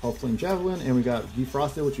 Health Flame Javelin. And we got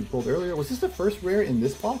Defrosted, which we pulled earlier. Was this the first rare in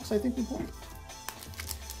this box I think we pulled?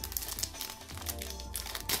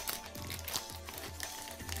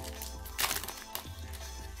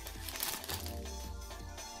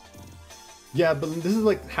 Yeah, but this is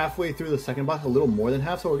like halfway through the second box, a little more than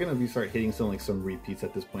half, so we're gonna start hitting some repeats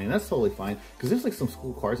at this point, and that's totally fine because there's like some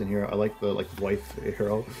cool cards in here. I like the wife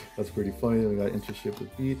hero, that's pretty funny. We got Intership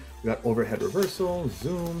with Beat, we got Overhead Reversal,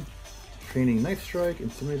 Zoom, Training Knife Strike,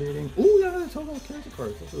 Intimidating. Ooh, we got another total character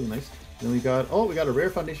card. That's really nice. And then we got a rare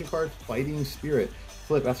foundation card, Fighting Spirit.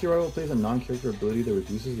 Flip. After your rival plays a non-character ability that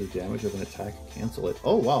reduces the damage of an attack, cancel it.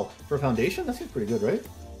 Oh wow, for a foundation, that seems pretty good, right?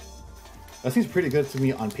 That seems pretty good to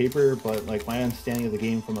me on paper, but like my understanding of the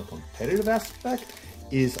game from a competitive aspect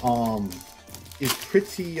is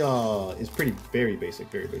pretty very basic.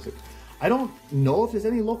 I don't know if there's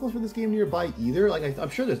any locals for this game nearby either. Like I'm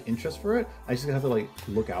sure there's interest for it. I just have to like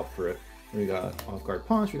look out for it. And we got Off Guard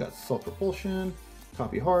Punch, we got Self Propulsion,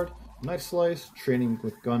 Copy Hard, Knife Slice, Training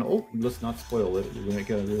with Gun. Oh, let's not spoil it. We're gonna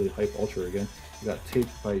get a really hype ultra again. We got Tape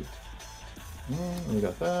Bite. And we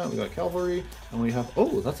got that, we got Cavalry, and we have,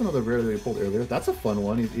 oh, that's another rare that we pulled earlier. That's a fun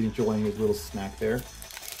one. He's enjoying his little snack there.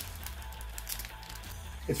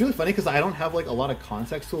 It's really funny because I don't have like a lot of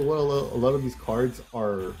context to what a lot of these cards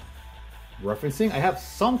are referencing. I have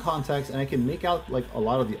some context and I can make out like a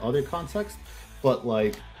lot of the other context, but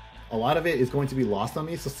like a lot of it is going to be lost on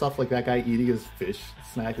me. So stuff like that guy eating his fish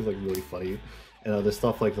snack is like really funny. And other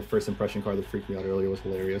stuff like the First Impression card that freaked me out earlier was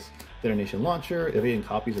hilarious. Detonation Launcher, Evading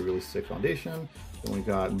Copies, a really sick foundation. Then we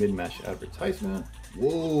got Mid-Mesh Advertisement.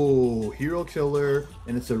 Whoa, Hero Killer,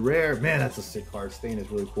 and it's a rare. Man, that's a sick card. Stain is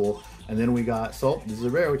really cool. And then we got, so this is a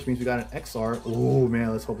rare, which means we got an XR. Oh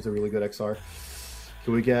man, let's hope it's a really good XR.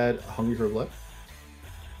 Can we get Hungry for Blood?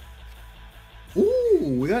 Ooh,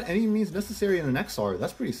 we got Any Means Necessary in an XR.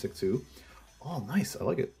 That's pretty sick too. Oh, nice. I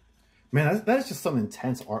like it. Man, that is just some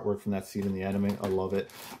intense artwork from that scene in the anime. I love it.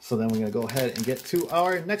 So then we're going to go ahead and get to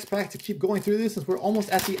our next pack to keep going through this since we're almost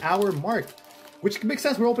at the hour mark. Which makes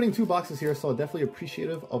sense. We're opening 2 boxes here, so definitely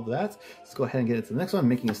appreciative of that. Let's go ahead and get into the next one.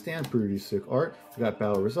 Making a Stand, pretty sick art. We got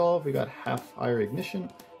Battle Resolve. We got Half Fire Ignition.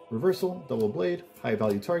 Reversal, Double Blade, High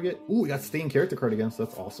Value Target. Ooh, we got Stain character card again, so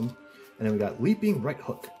that's awesome. And then we got Leaping Right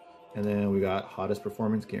Hook. And then we got Hottest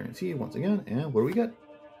Performance Guaranteed once again. And what do we get?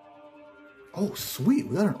 Oh, sweet.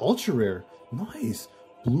 We got an ultra rare. Nice.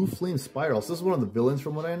 Blue Flame Spiral. So this is one of the villains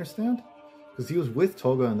from what I understand. Because he was with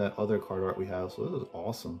Toga in that other card art we have. So this is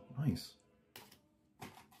awesome. Nice.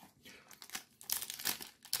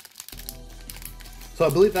 So I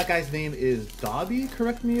believe that guy's name is Dobby.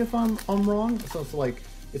 Correct me if I'm wrong. So it's like,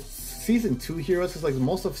 it's season 2 heroes. Because like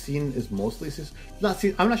most I've seen is mostly,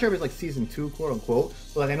 I'm not sure if it's like season 2 quote unquote.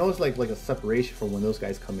 But like I know it's like a separation from when those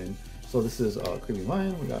guys come in. So this is Creeping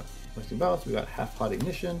Vine. We got Rusty Bouts, we got Half Hot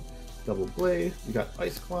Ignition, Double Blade, we got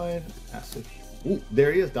Ice Climb, Acid. Ooh,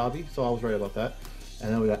 there he is, Dobby, so I was right about that. And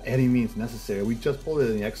then we got Any Means Necessary. We just pulled it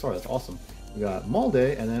in the XR, that's awesome. We got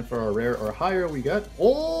Malday, and then for our rare or higher, we got,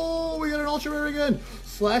 oh, we got an ultra rare again!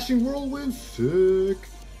 Slashing Whirlwind, sick!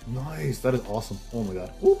 Nice, that is awesome. Oh my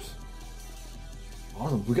god, oops.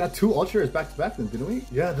 Awesome, we got 2 ultra rares back to back then, didn't we?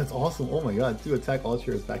 Yeah, that's awesome, oh my god, 2 attack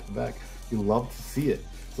ultra rares back to back. You love to see it.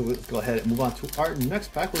 So let's go ahead and move on to our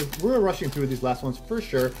next pack. We're rushing through these last ones for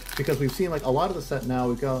sure because we've seen like a lot of the set now.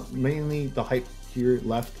 We've got mainly the hype here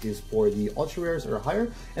left is for the ultra rares or higher,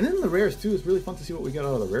 and then the rares too. It's really fun to see what we get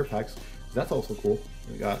out of the rare packs. That's also cool.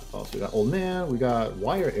 We got Old Man, we got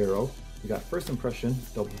Wire Arrow, we got First Impression,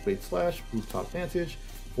 Double Blade Slash, Rooftop Vantage,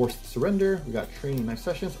 Forced Surrender. We got Training Knife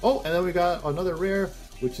Sessions. Oh, and then we got another rare,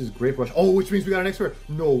 which is Grape Rush. Oh, which means we got an extra rare.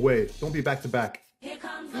 No way! Don't be back to back.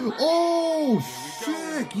 Oh,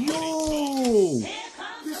 sick! Yo!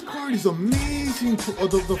 This card is amazing!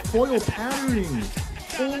 The foil patterning!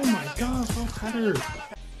 Oh my god,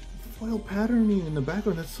 foil patterning in the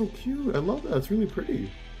background, that's so cute! I love that, it's really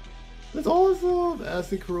pretty. That's awesome!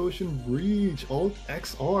 Acid Corrosion Breach, Alt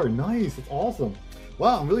XR, nice, that's awesome.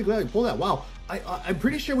 Wow, I'm really glad we pulled that. Wow, I'm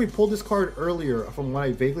pretty sure we pulled this card earlier from what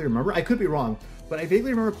I vaguely remember. I could be wrong, but I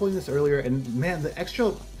vaguely remember pulling this earlier, and man,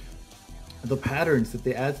 the patterns that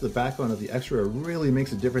they add to the background of the extra really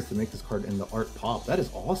makes a difference to make this card and the art pop. That is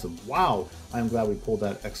awesome. Wow. I'm glad we pulled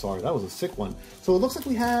that XR. That was a sick one. So it looks like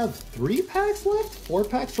we have 3 packs left, 4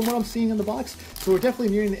 packs from what I'm seeing in the box. So we're definitely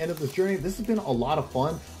nearing the end of this journey. This has been a lot of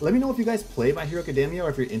fun. Let me know if you guys play My Hero Academia or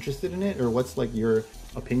if you're interested in it, or what's like your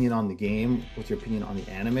opinion on the game, what's your opinion on the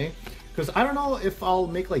anime. Because I don't know if I'll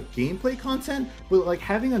make like gameplay content, but like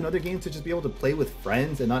having another game to just be able to play with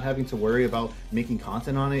friends and not having to worry about making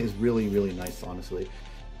content on it is really, really nice, honestly.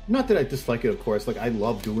 Not that I dislike it, of course. Like I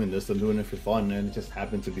love doing this. I'm doing it for fun, and it just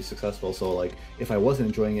happened to be successful. So like, if I wasn't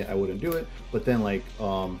enjoying it, I wouldn't do it. But then like,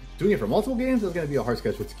 doing it for multiple games is gonna be a hard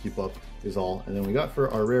schedule to keep up, is all. And then we got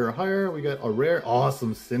for our rare or higher, we got a rare,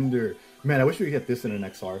 awesome Cinder. Man, I wish we could get this in an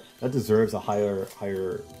XR. That deserves a higher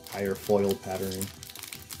foil patterning.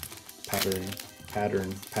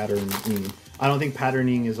 Patterning. I don't think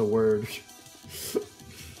patterning is a word.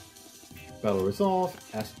 Battle Resolve,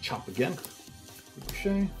 Acid Chop again.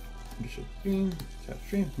 Ricochet, Bishop Beam, Tap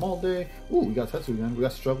Stream, Malday. Ooh, we got Tetsu again. We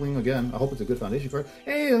got Struggling again. I hope it's a good foundation card.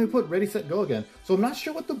 Hey, let me put Ready, Set, Go again. So I'm not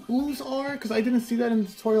sure what the blues are, because I didn't see that in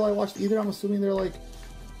the tutorial I watched either. I'm assuming they're like,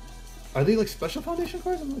 are they like special foundation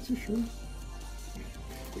cards? I'm not too sure.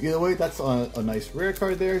 Either way, that's a nice rare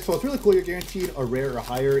card there. So it's really cool. You're guaranteed a rare or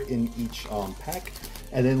higher in each pack.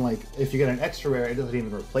 And then like, if you get an extra rare, it doesn't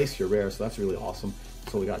even replace your rare. So that's really awesome.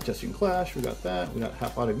 So we got Jessie and Clash. We got that. We got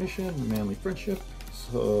Half Hot Ignition, Manly Friendship,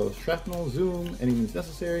 Shrapnel, Zoom, Any Means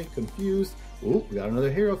Necessary, Confused. Ooh, we got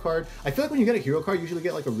another hero card. I feel like when you get a hero card, you usually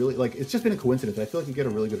get like a really, like, it's just been a coincidence. I feel like you get a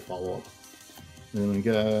really good follow-up. And then we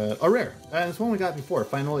got a rare. And it's one we got before,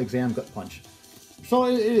 Final Exam Gut Punch. So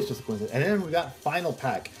it is just a coincidence. And then we got final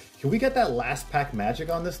pack. Can we get that last pack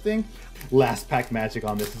magic on this thing? Last pack magic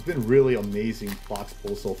on this. It's been really amazing box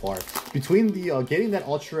pull so far. Between the getting that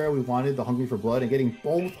ultra rare we wanted, the Hungry for Blood, and getting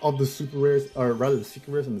both of the super rares, or rather the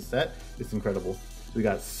secret rares in the set, it's incredible. We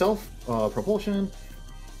got Self Propulsion.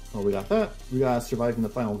 Oh, we got that. We got Surviving the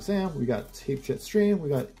Final Exam. We got Tape Jet Stream. We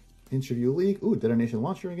got Interview League. Ooh, Detonation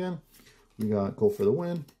Launcher again. We got Go for the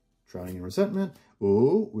Win. Drowning in Resentment.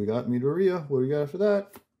 Ooh, we got Midoriya. What do we got after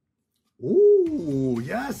that? Ooh,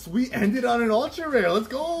 yes, we ended on an ultra rare. Let's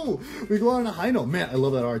go. We go on a high note. Man, I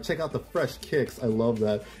love that art. Check out the fresh kicks. I love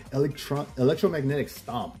that. Electromagnetic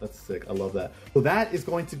Stomp. That's sick. I love that. So that is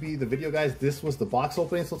going to be the video, guys. This was the box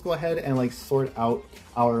opening. So let's go ahead and like sort out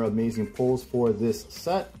our amazing pulls for this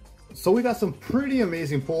set. So we got some pretty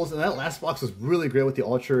amazing pulls, and that last box was really great with the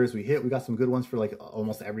ultras. We got some good ones for like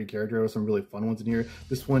almost every character. There were some really fun ones in here.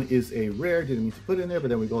 This one is a rare, didn't mean to put it in there, but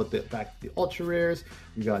then we go with back to the ultra rares.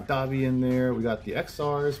 We got Davi in there, we got the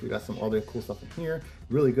XRs, we got some other cool stuff in here.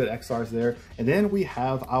 Really good XRs there. And then we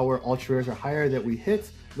have our ultra rares or higher that we hit.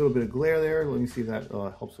 A little bit of glare there. Let me see if that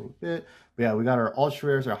helps a little bit. But yeah, we got our ultra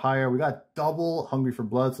rares are higher. We got double Hungry for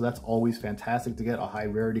Blood, so that's always fantastic to get a high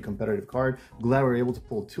rarity competitive card. Glad we were able to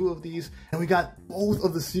pull 2 of these. And we got both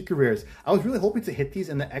of the secret rares. I was really hoping to hit these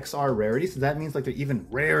in the XR rarity, so that means like they're even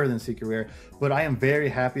rarer than secret rare. But I am very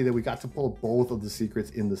happy that we got to pull both of the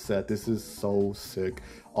secrets in the set. This is so sick.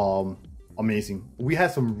 Amazing. We had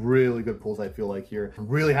some really good pulls, I feel like, here. I'm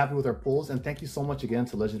really happy with our pulls, and thank you so much again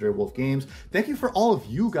to Legendary Wolf Games. Thank you for all of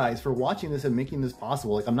you guys for watching this and making this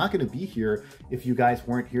possible. Like, I'm not going to be here if you guys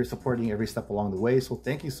weren't here supporting every step along the way, so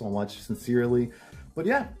thank you so much, sincerely. But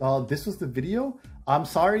yeah, this was the video. I'm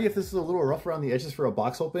sorry if this is a little rough around the edges for a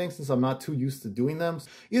box opening since I'm not too used to doing them.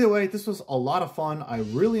 Either way, this was a lot of fun. I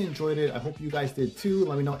really enjoyed it. I hope you guys did too.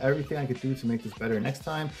 Let me know everything I could do to make this better next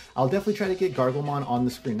time. I'll definitely try to get Garglemon on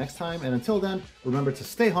the screen next time. And until then, remember to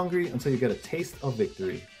stay hungry until you get a taste of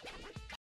victory.